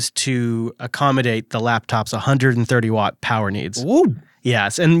that is to accommodate the laptop's 130-watt power needs. Ooh.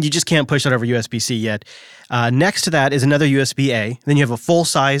 Yes, and you just can't push that over USB-C yet. Next to that is another USB-A. Then you have a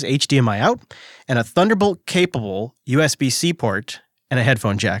full-size HDMI out and a Thunderbolt-capable USB-C port and a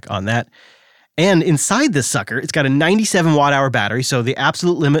headphone jack on that. And inside this sucker, it's got a 97 watt-hour battery, so the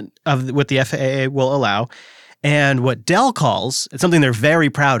absolute limit of what the FAA will allow. And what Dell calls, it's something they're very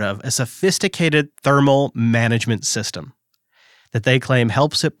proud of, a sophisticated thermal management system that they claim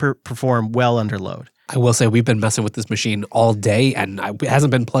helps it perform well under load. I will say we've been messing with this machine all day, and it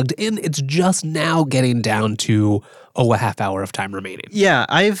hasn't been plugged in. It's just now getting down to, a half hour of time remaining. Yeah,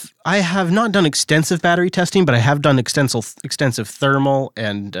 I have not done extensive battery testing, but I have done extensive thermal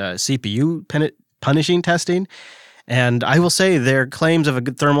and CPU punishing testing. And I will say their claims of a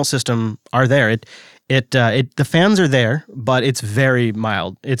good thermal system are there. The fans are there, but it's very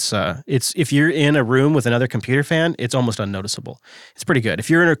mild. It's if you're in a room with another computer fan, it's almost unnoticeable. It's pretty good. If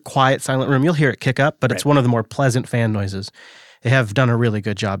you're in a quiet, silent room, you'll hear it kick up, but It's one of the more pleasant fan noises. They have done a really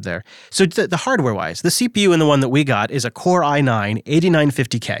good job there. So the hardware-wise, the CPU in the one that we got is a Core i9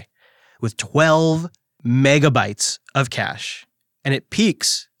 8950K with 12 megabytes of cache, and it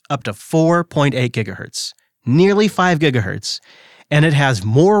peaks up to 4.8 gigahertz, nearly 5 gigahertz, and it has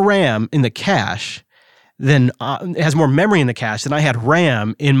more RAM in the cache than it has more memory in the cache than I had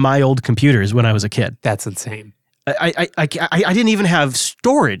RAM in my old computers when I was a kid. That's insane. I didn't even have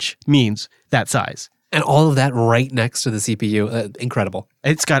storage means that size. And all of that right next to the CPU. Incredible.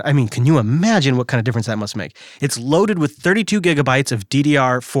 Can you imagine what kind of difference that must make? It's loaded with 32 gigabytes of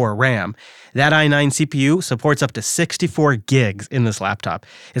DDR4 RAM. That i9 CPU supports up to 64 gigs in this laptop.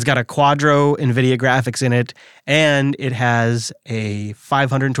 It's got a Quadro NVIDIA graphics in it, and it has a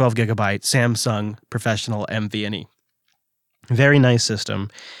 512 gigabyte Samsung Professional MVNE. Very nice system.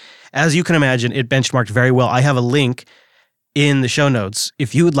 As you can imagine, it benchmarked very well. I have a link in the show notes.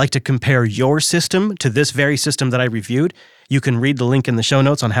 If you would like to compare your system to this very system that I reviewed, you can read the link in the show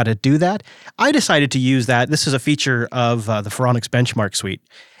notes on how to do that. I decided to use that. This is a feature of the Phoronix Benchmark Suite,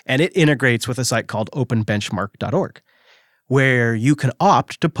 and it integrates with a site called openbenchmark.org, where you can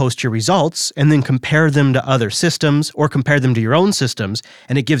opt to post your results and then compare them to other systems or compare them to your own systems,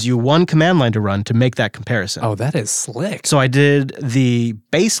 and it gives you one command line to run to make that comparison. Oh, that is slick. So I did the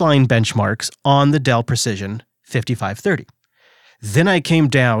baseline benchmarks on the Dell Precision 5530. Then I came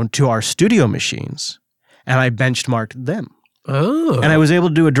down to our studio machines and I benchmarked them. Oh. And I was able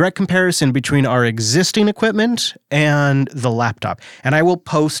to do a direct comparison between our existing equipment and the laptop. And I will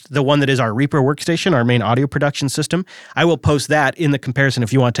post the one that is our Reaper workstation, our main audio production system. I will post that in the comparison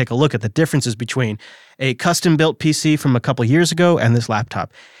if you want to take a look at the differences between a custom-built PC from a couple years ago and this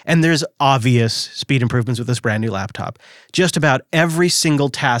laptop. And there's obvious speed improvements with this brand new laptop. Just about every single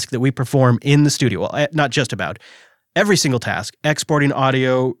task that we perform in the studio, well, not just about, every single task, exporting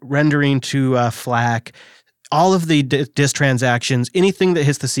audio, rendering to FLAC, all of the disk transactions, anything that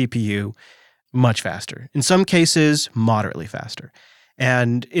hits the CPU, much faster. In some cases, moderately faster.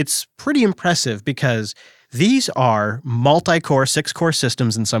 And it's pretty impressive because these are multi-core, 6-core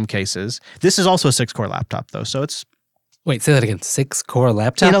systems in some cases. This is also a 6-core laptop, though, so it's... Wait, say that again. 6-core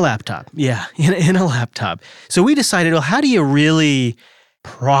laptop? In a laptop, yeah, in a laptop. So we decided, well, how do you really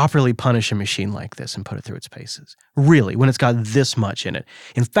properly punish a machine like this and put it through its paces? Really, when it's got this much in it.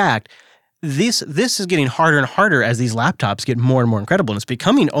 In fact, this is getting harder and harder as these laptops get more and more incredible, and it's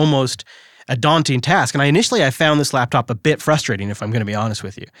becoming almost a daunting task. And I found this laptop a bit frustrating, if I'm going to be honest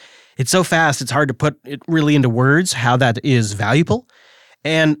with you. It's so fast, it's hard to put it really into words how that is valuable.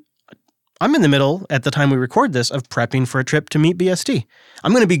 And I'm in the middle, at the time we record this, of prepping for a trip to meet BSD.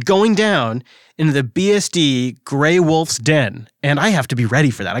 I'm going to be going down into the BSD Grey Wolf's den, and I have to be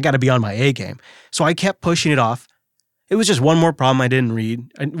ready for that. I got to be on my A game. So I kept pushing it off. It was just one more problem I didn't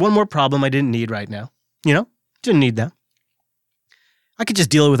need right now. Didn't need that. I could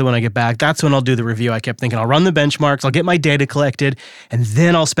just deal with it when I get back. That's when I'll do the review. I kept thinking I'll run the benchmarks, I'll get my data collected, and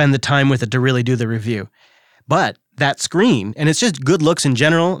then I'll spend the time with it to really do the review. But that screen, and it's just good looks in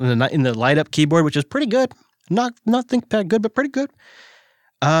general, in the light-up keyboard, which is pretty good. Not ThinkPad good, but pretty good.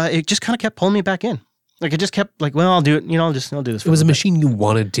 It just kind of kept pulling me back in. Like, it just kept like, well, I'll do it. I'll do this. It was a machine you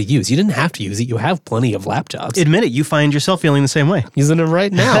wanted to use. You didn't have to use it. You have plenty of laptops. Admit it. You find yourself feeling the same way. I'm using it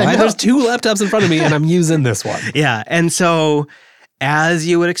right now. There's 2 laptops in front of me, and I'm using this one. Yeah, and so as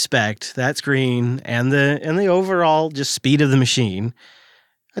you would expect, that screen and the overall just speed of the machine,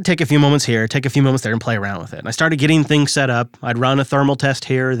 I'd take a few moments here, take a few moments there, and play around with it. And I started getting things set up. I'd run a thermal test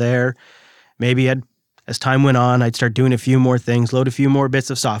here or there. Maybe as time went on, I'd start doing a few more things, load a few more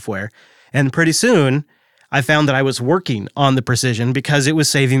bits of software. And pretty soon, I found that I was working on the precision because it was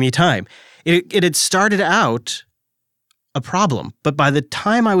saving me time. It had started out a problem, but by the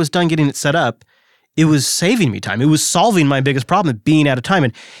time I was done getting it set up, it was saving me time. It was solving my biggest problem, being out of time.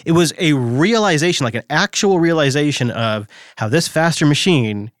 And it was a realization, like an actual realization of how this faster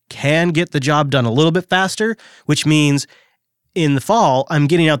machine can get the job done a little bit faster, which means in the fall, I'm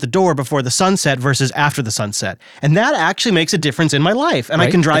getting out the door before the sunset versus after the sunset. And that actually makes a difference in my life. And right?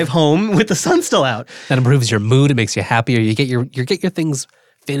 I can drive home with the sun still out. That improves your mood. It makes you happier. You get your things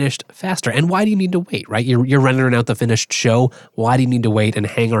finished faster. And why do you need to wait, right? You're rendering out the finished show. Why do you need to wait and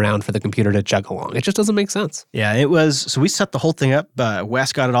hang around for the computer to chug along? It just doesn't make sense. Yeah, it was. So we set the whole thing up.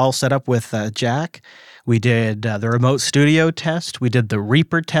 Wes got it all set up with Jack. We did the remote studio test. We did the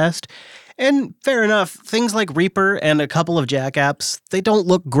Reaper test. And fair enough, things like Reaper and a couple of Jack apps, they don't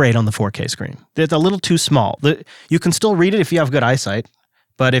look great on the 4K screen. They're a little too small. You can still read it if you have good eyesight,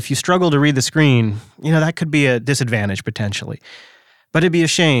 but if you struggle to read the screen, that could be a disadvantage potentially. But it'd be a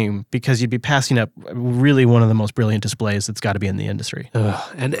shame because you'd be passing up really one of the most brilliant displays that's got to be in the industry.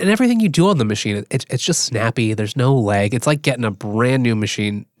 And everything you do on the machine, it's just snappy. There's no lag. It's like getting a brand new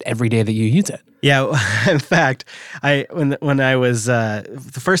machine every day that you use it. Yeah, in fact, when I was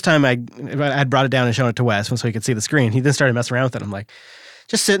the first time I'd brought it down and shown it to Wes so he could see the screen, he then started messing around with it. I'm like,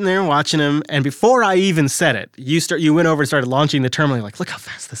 just sitting there watching him, and before I even said it, you went over and started launching the terminal. You're like, look how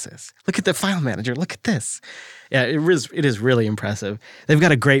fast this is. Look at the file manager. Look at this. Yeah, it is really impressive. They've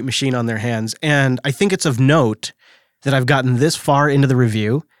got a great machine on their hands, and I think it's of note that I've gotten this far into the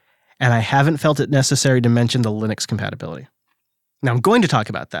review, and I haven't felt it necessary to mention the Linux compatibility. Now, I'm going to talk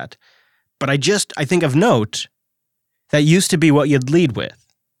about that, but I think of note that used to be what you'd lead with.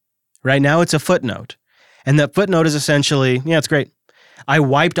 Right now, it's a footnote, and that footnote is essentially, yeah, it's great. I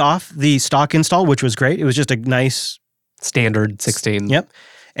wiped off the stock install, which was great. It was just a nice standard 16. Yep.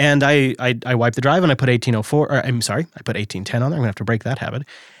 And I wiped the drive and I put 1804, I put 1810 on there. I'm going to have to break that habit.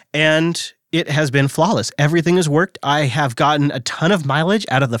 And it has been flawless. Everything has worked. I have gotten a ton of mileage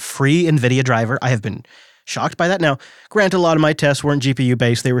out of the free NVIDIA driver. I have been shocked by that. Now, granted, a lot of my tests weren't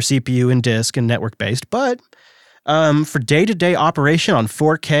GPU-based. They were CPU and disk and network-based. But for day-to-day operation on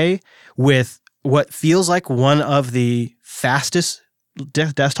 4K with what feels like one of the fastest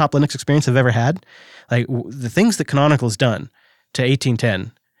desktop Linux experience I've ever had, like the things that Canonical has done to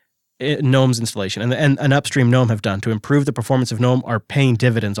 1810, GNOME's installation and an upstream GNOME have done to improve the performance of GNOME are paying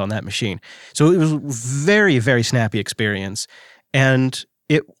dividends on that machine. So it was a very, very snappy experience. And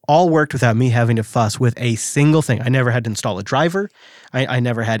it all worked without me having to fuss with a single thing. I never had to install a driver. I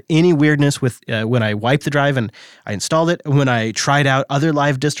never had any weirdness with when I wiped the drive and I installed it. When I tried out other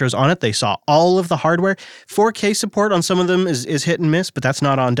live distros on it, they saw all of the hardware. 4K support on some of them is hit and miss, but that's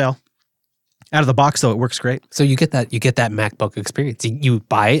not on Dell. Out of the box, though, it works great. So you get that MacBook experience. You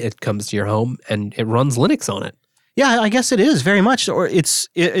buy it, it comes to your home, and it runs Linux on it. Yeah, I guess it is very much. Or it's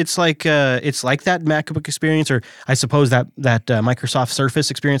like that MacBook experience, or I suppose that Microsoft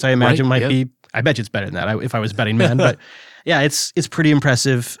Surface experience. I imagine might be. I bet you it's better than that. If I was a betting man, but yeah, it's pretty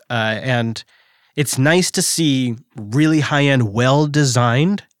impressive, and it's nice to see really high end, well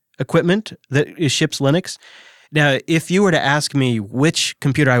designed equipment that ships Linux. Now, if you were to ask me which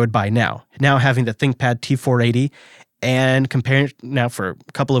computer I would buy now having the ThinkPad T480 and comparing it now for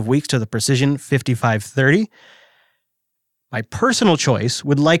a couple of weeks to the Precision 5530, my personal choice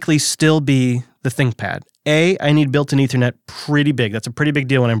would likely still be the ThinkPad. A, I need built-in Ethernet pretty big. That's a pretty big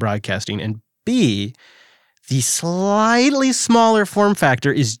deal when I'm broadcasting. And B, the slightly smaller form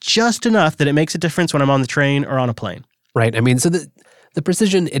factor is just enough that it makes a difference when I'm on the train or on a plane. Right. I mean, so the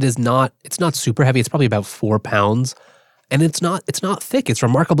Precision, it's not super heavy. It's probably about 4 pounds, and it's not thick. It's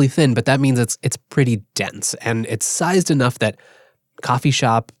remarkably thin, but that means it's pretty dense, and it's sized enough that coffee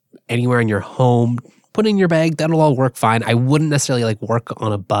shop, anywhere in your home, put in your bag. That'll all work fine. I wouldn't necessarily like work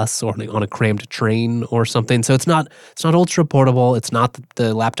on a bus or on a crammed train or something. So it's not ultra portable. It's not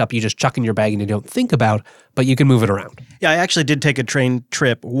the laptop you just chuck in your bag and you don't think about, but you can move it around. Yeah, I actually did take a train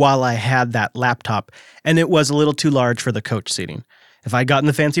trip while I had that laptop, and it was a little too large for the coach seating. If I'd gotten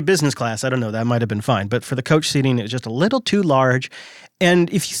the fancy business class, I don't know, that might have been fine. But for the coach seating, it was just a little too large. And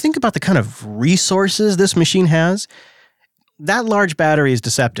if you think about the kind of resources this machine has, that large battery is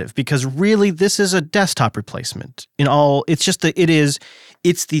deceptive because really this is a desktop replacement.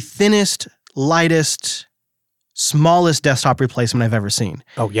 It's the thinnest, lightest, smallest desktop replacement I've ever seen.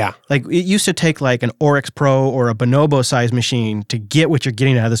 Oh, yeah. Like it used to take like an Oryx Pro or a Bonobo size machine to get what you're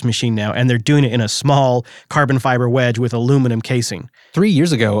getting out of this machine now, and they're doing it in a small carbon fiber wedge with aluminum casing. 3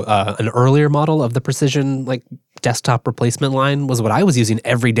 years ago, an earlier model of the Precision like desktop replacement line was what I was using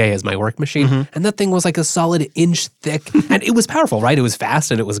every day as my work machine, and that thing was like a solid inch thick, and it was powerful, right? It was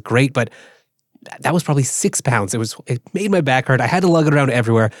fast and it was great, but that was probably 6 pounds. It made my back hurt. I had to lug it around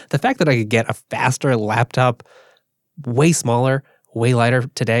everywhere. The fact that I could get a faster laptop, way smaller, way lighter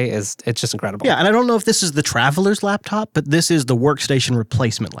today it's just incredible. Yeah, and I don't know if this is the traveler's laptop, but this is the workstation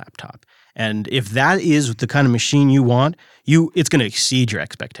replacement laptop. And if that is the kind of machine you want, it's going to exceed your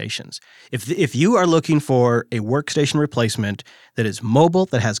expectations. If you are looking for a workstation replacement that is mobile,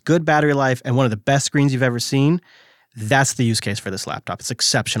 that has good battery life, and one of the best screens you've ever seen, that's the use case for this laptop. It's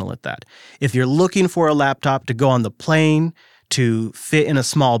exceptional at that. If you're looking for a laptop to go on the plane, to fit in a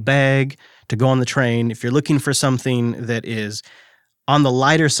small bag, to go on the train, if you're looking for something that is on the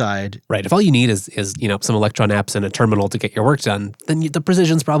lighter side. Right. If all you need is some Electron apps and a terminal to get your work done, then the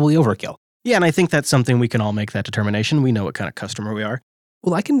Precision's probably overkill. Yeah, and I think that's something we can all make that determination. We know what kind of customer we are.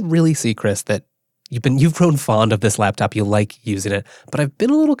 Well, I can really see, Chris, that you've grown fond of this laptop. You like using it, but I've been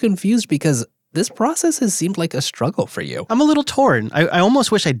a little confused because this process has seemed like a struggle for you. I'm a little torn. I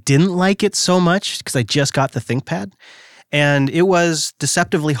almost wish I didn't like it so much because I just got the ThinkPad. And it was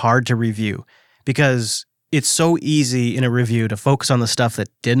deceptively hard to review because it's so easy in a review to focus on the stuff that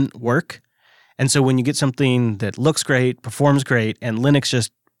didn't work. And so when you get something that looks great, performs great, and Linux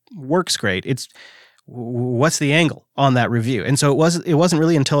just works great, it's what's the angle on that review? And so it wasn't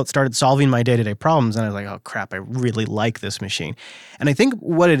really until it started solving my day-to-day problems and I was like, oh crap, I really like this machine. And I think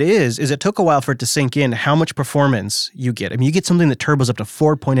what it is it took a while for it to sink in how much performance you get. I mean, you get something that turbos up to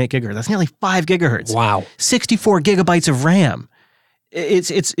 4.8 gigahertz. That's nearly 5 gigahertz. Wow. 64 gigabytes of RAM.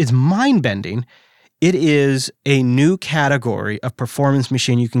 It's mind-bending. It is a new category of performance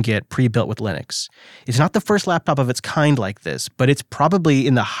machine you can get pre-built with Linux. It's not the first laptop of its kind like this, but it's probably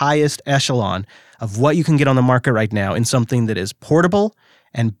in the highest echelon of what you can get on the market right now in something that is portable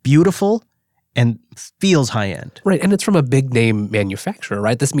and beautiful and feels high-end. Right, and it's from a big-name manufacturer,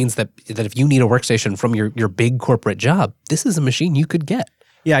 right? This means that if you need a workstation from your big corporate job, this is a machine you could get.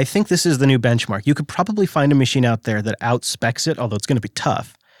 Yeah, I think this is the new benchmark. You could probably find a machine out there that outspecs it, although it's going to be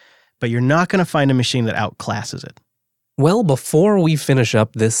tough. But you're not going to find a machine that outclasses it. Well, before we finish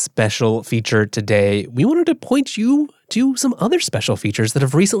up this special feature today, we wanted to point you to some other special features that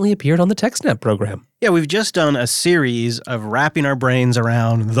have recently appeared on the TechSnap program. Yeah, we've just done a series of wrapping our brains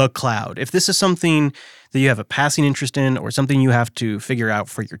around the cloud. If this is something that you have a passing interest in or something you have to figure out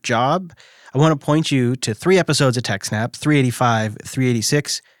for your job, I want to point you to 3 episodes of TechSnap, 385,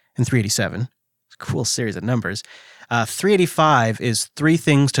 386, and 387. It's a cool series of numbers. 385 is 3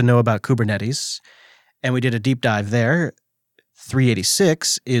 things to know about Kubernetes, and we did a deep dive there.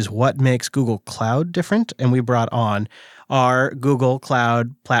 386 is what makes Google Cloud different, and we brought on our Google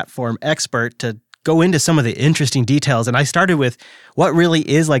Cloud platform expert to go into some of the interesting details. And I started with what really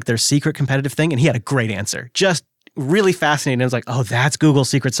is like their secret competitive thing, and he had a great answer. Just really fascinating. I was like, oh, that's Google's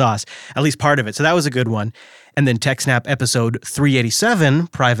secret sauce, at least part of it. So that was a good one. And then TechSnap episode 387,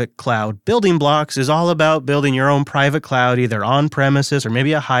 Private Cloud Building Blocks, is all about building your own private cloud, either on premises or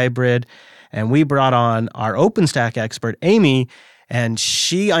maybe a hybrid. And we brought on our OpenStack expert, Amy, and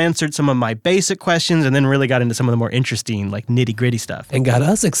she answered some of my basic questions and then really got into some of the more interesting, like nitty-gritty stuff. And got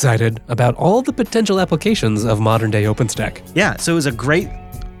us excited about all the potential applications of modern-day OpenStack. Yeah, so it was a great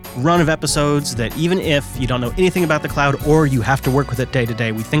run of episodes that even if you don't know anything about the cloud or you have to work with it day to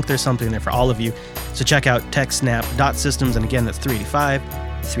day, we think there's something there for all of you. So check out techsnap.systems, and again, that's 385,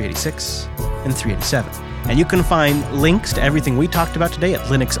 386, and 387. And you can find links to everything we talked about today at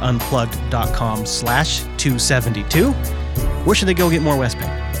linuxunplugged.com/272. Where should they go get more Wes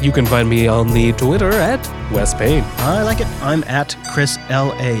Payne? You can find me on the Twitter at Wes Payne. I like it. I'm at Chris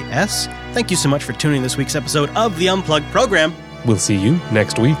LAS. Thank you so much for tuning in this week's episode of the Unplugged program. We'll see you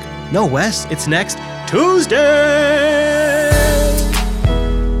next week. No, Wes, it's next Tuesday!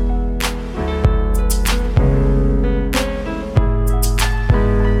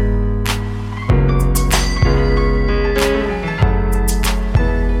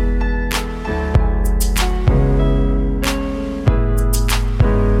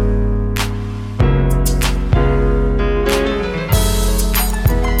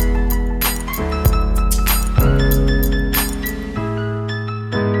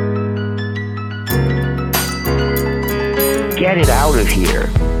 Get it out of here.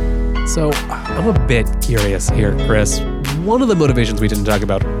 So I'm a bit curious here, Chris. One of the motivations we didn't talk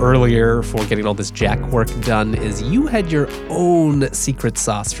about earlier for getting all this Jack work done is you had your own secret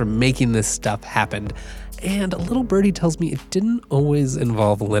sauce for making this stuff happen. And a little birdie tells me it didn't always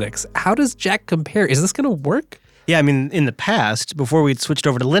involve Linux. How does Jack compare? Is this going to work? Yeah, I mean, in the past, before we'd switched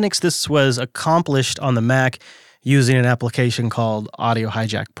over to Linux, this was accomplished on the Mac using an application called Audio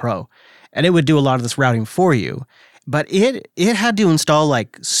Hijack Pro. And it would do a lot of this routing for you. But it had to install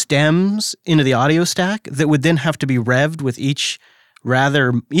like stems into the audio stack that would then have to be revved with each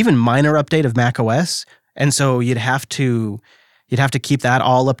rather even minor update of Mac OS. And so you'd have to keep that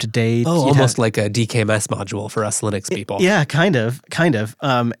all up to date. Oh, almost like a DKMS module for us Linux people. Yeah, kind of.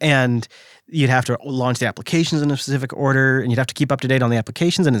 And you'd have to launch the applications in a specific order, and you'd have to keep up to date on the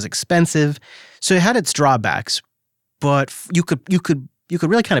applications, and it's expensive. So it had its drawbacks, but you could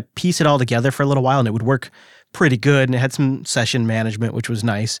really kind of piece it all together for a little while, and it would work pretty good. And it had some session management, which was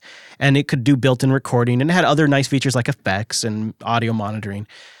nice, and it could do built-in recording, and it had other nice features like effects and audio monitoring.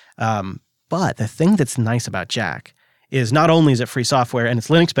 But the thing that's nice about Jack is not only is it free software and it's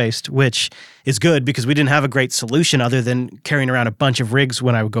Linux-based, which is good because we didn't have a great solution other than carrying around a bunch of rigs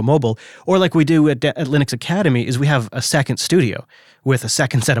when I would go mobile, or like we do at Linux Academy is we have a second studio with a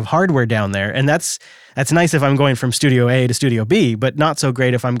second set of hardware down there. And that's nice if I'm going from Studio A to Studio B, but not so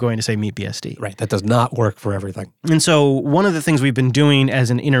great if I'm going to, say, Meet BSD. Right, that does not work for everything. And so one of the things we've been doing as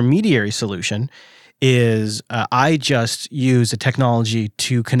an intermediary solution is I just use a technology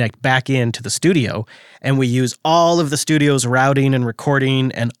to connect back into the studio, and we use all of the studio's routing and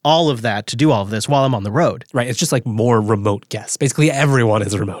recording and all of that to do all of this while I'm on the road. Right, it's just like more remote guests. Basically, everyone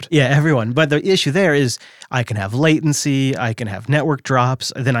is remote. Yeah, everyone. But the issue there is I can have latency, I can have network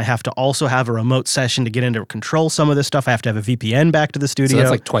drops, then I have to also have a remote session to get into control some of this stuff. I have to have a VPN back to the studio. So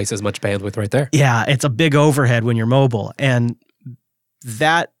that's like twice as much bandwidth right there. Yeah, it's a big overhead when you're mobile, and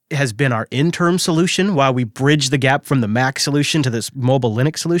that has been our interim solution while we bridge the gap from the Mac solution to this mobile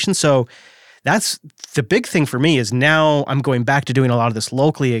Linux solution. So that's the big thing for me is now I'm going back to doing a lot of this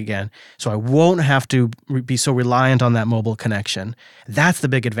locally again. So I won't have to be so reliant on that mobile connection. That's the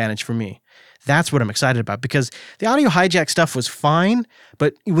big advantage for me. That's what I'm excited about because the audio hijack stuff was fine,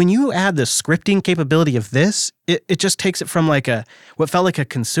 but when you add the scripting capability of this, it just takes it from like what felt like a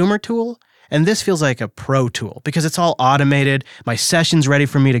consumer tool. And this feels like a pro tool because it's all automated. My session's ready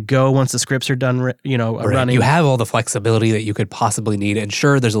for me to go once the scripts are done, Right. running. You have all the flexibility that you could possibly need. And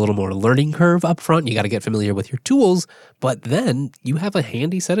sure, there's a little more learning curve up front. You got to get familiar with your tools, but then you have a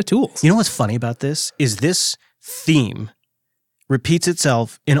handy set of tools. You know what's funny about this is this theme repeats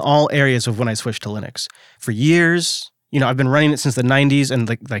itself in all areas of when I switched to Linux. For years, I've been running it since the 90s, and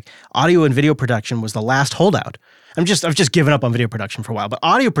like audio and video production was the last holdout. I've just given up on video production for a while, but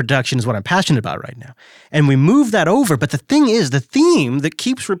audio production is what I'm passionate about right now. And we moved that over, but the thing is, the theme that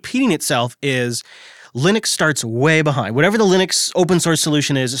keeps repeating itself is Linux starts way behind. Whatever the Linux open source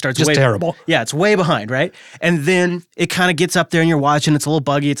solution is, it starts just terrible. Yeah, it's way behind, right? And then it kind of gets up there and you're watching, it's a little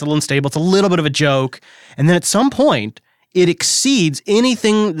buggy, it's a little unstable, it's a little bit of a joke. And then at some point, it exceeds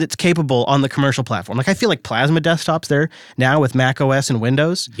anything that's capable on the commercial platform. Like I feel like Plasma Desktop's there now with Mac OS and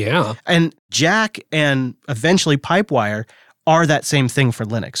Windows. Yeah. And Jack and eventually PipeWire are that same thing for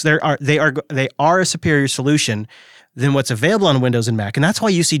Linux. They are a superior solution than what's available on Windows and Mac. And that's why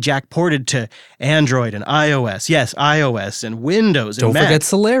you see Jack ported to Android and iOS. Yes, iOS and Windows and Mac. Don't forget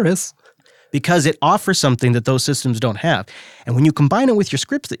Solaris. Because it offers something that those systems don't have. And when you combine it with your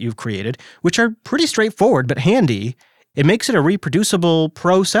scripts that you've created, which are pretty straightforward but handy, it makes it a reproducible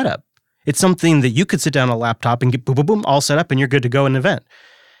pro setup. It's something that you could sit down on a laptop and get boom, boom, boom, all set up and you're good to go in an event.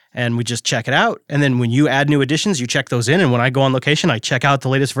 And we just check it out. And then when you add new additions, you check those in. And when I go on location, I check out the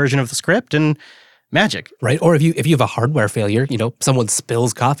latest version of the script and magic. Right. Or if you have a hardware failure, someone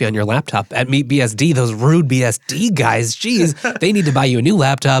spills coffee on your laptop at Meet BSD, those rude BSD guys, geez, they need to buy you a new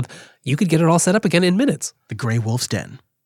laptop. You could get it all set up again in minutes. The Grey Wolf's Den.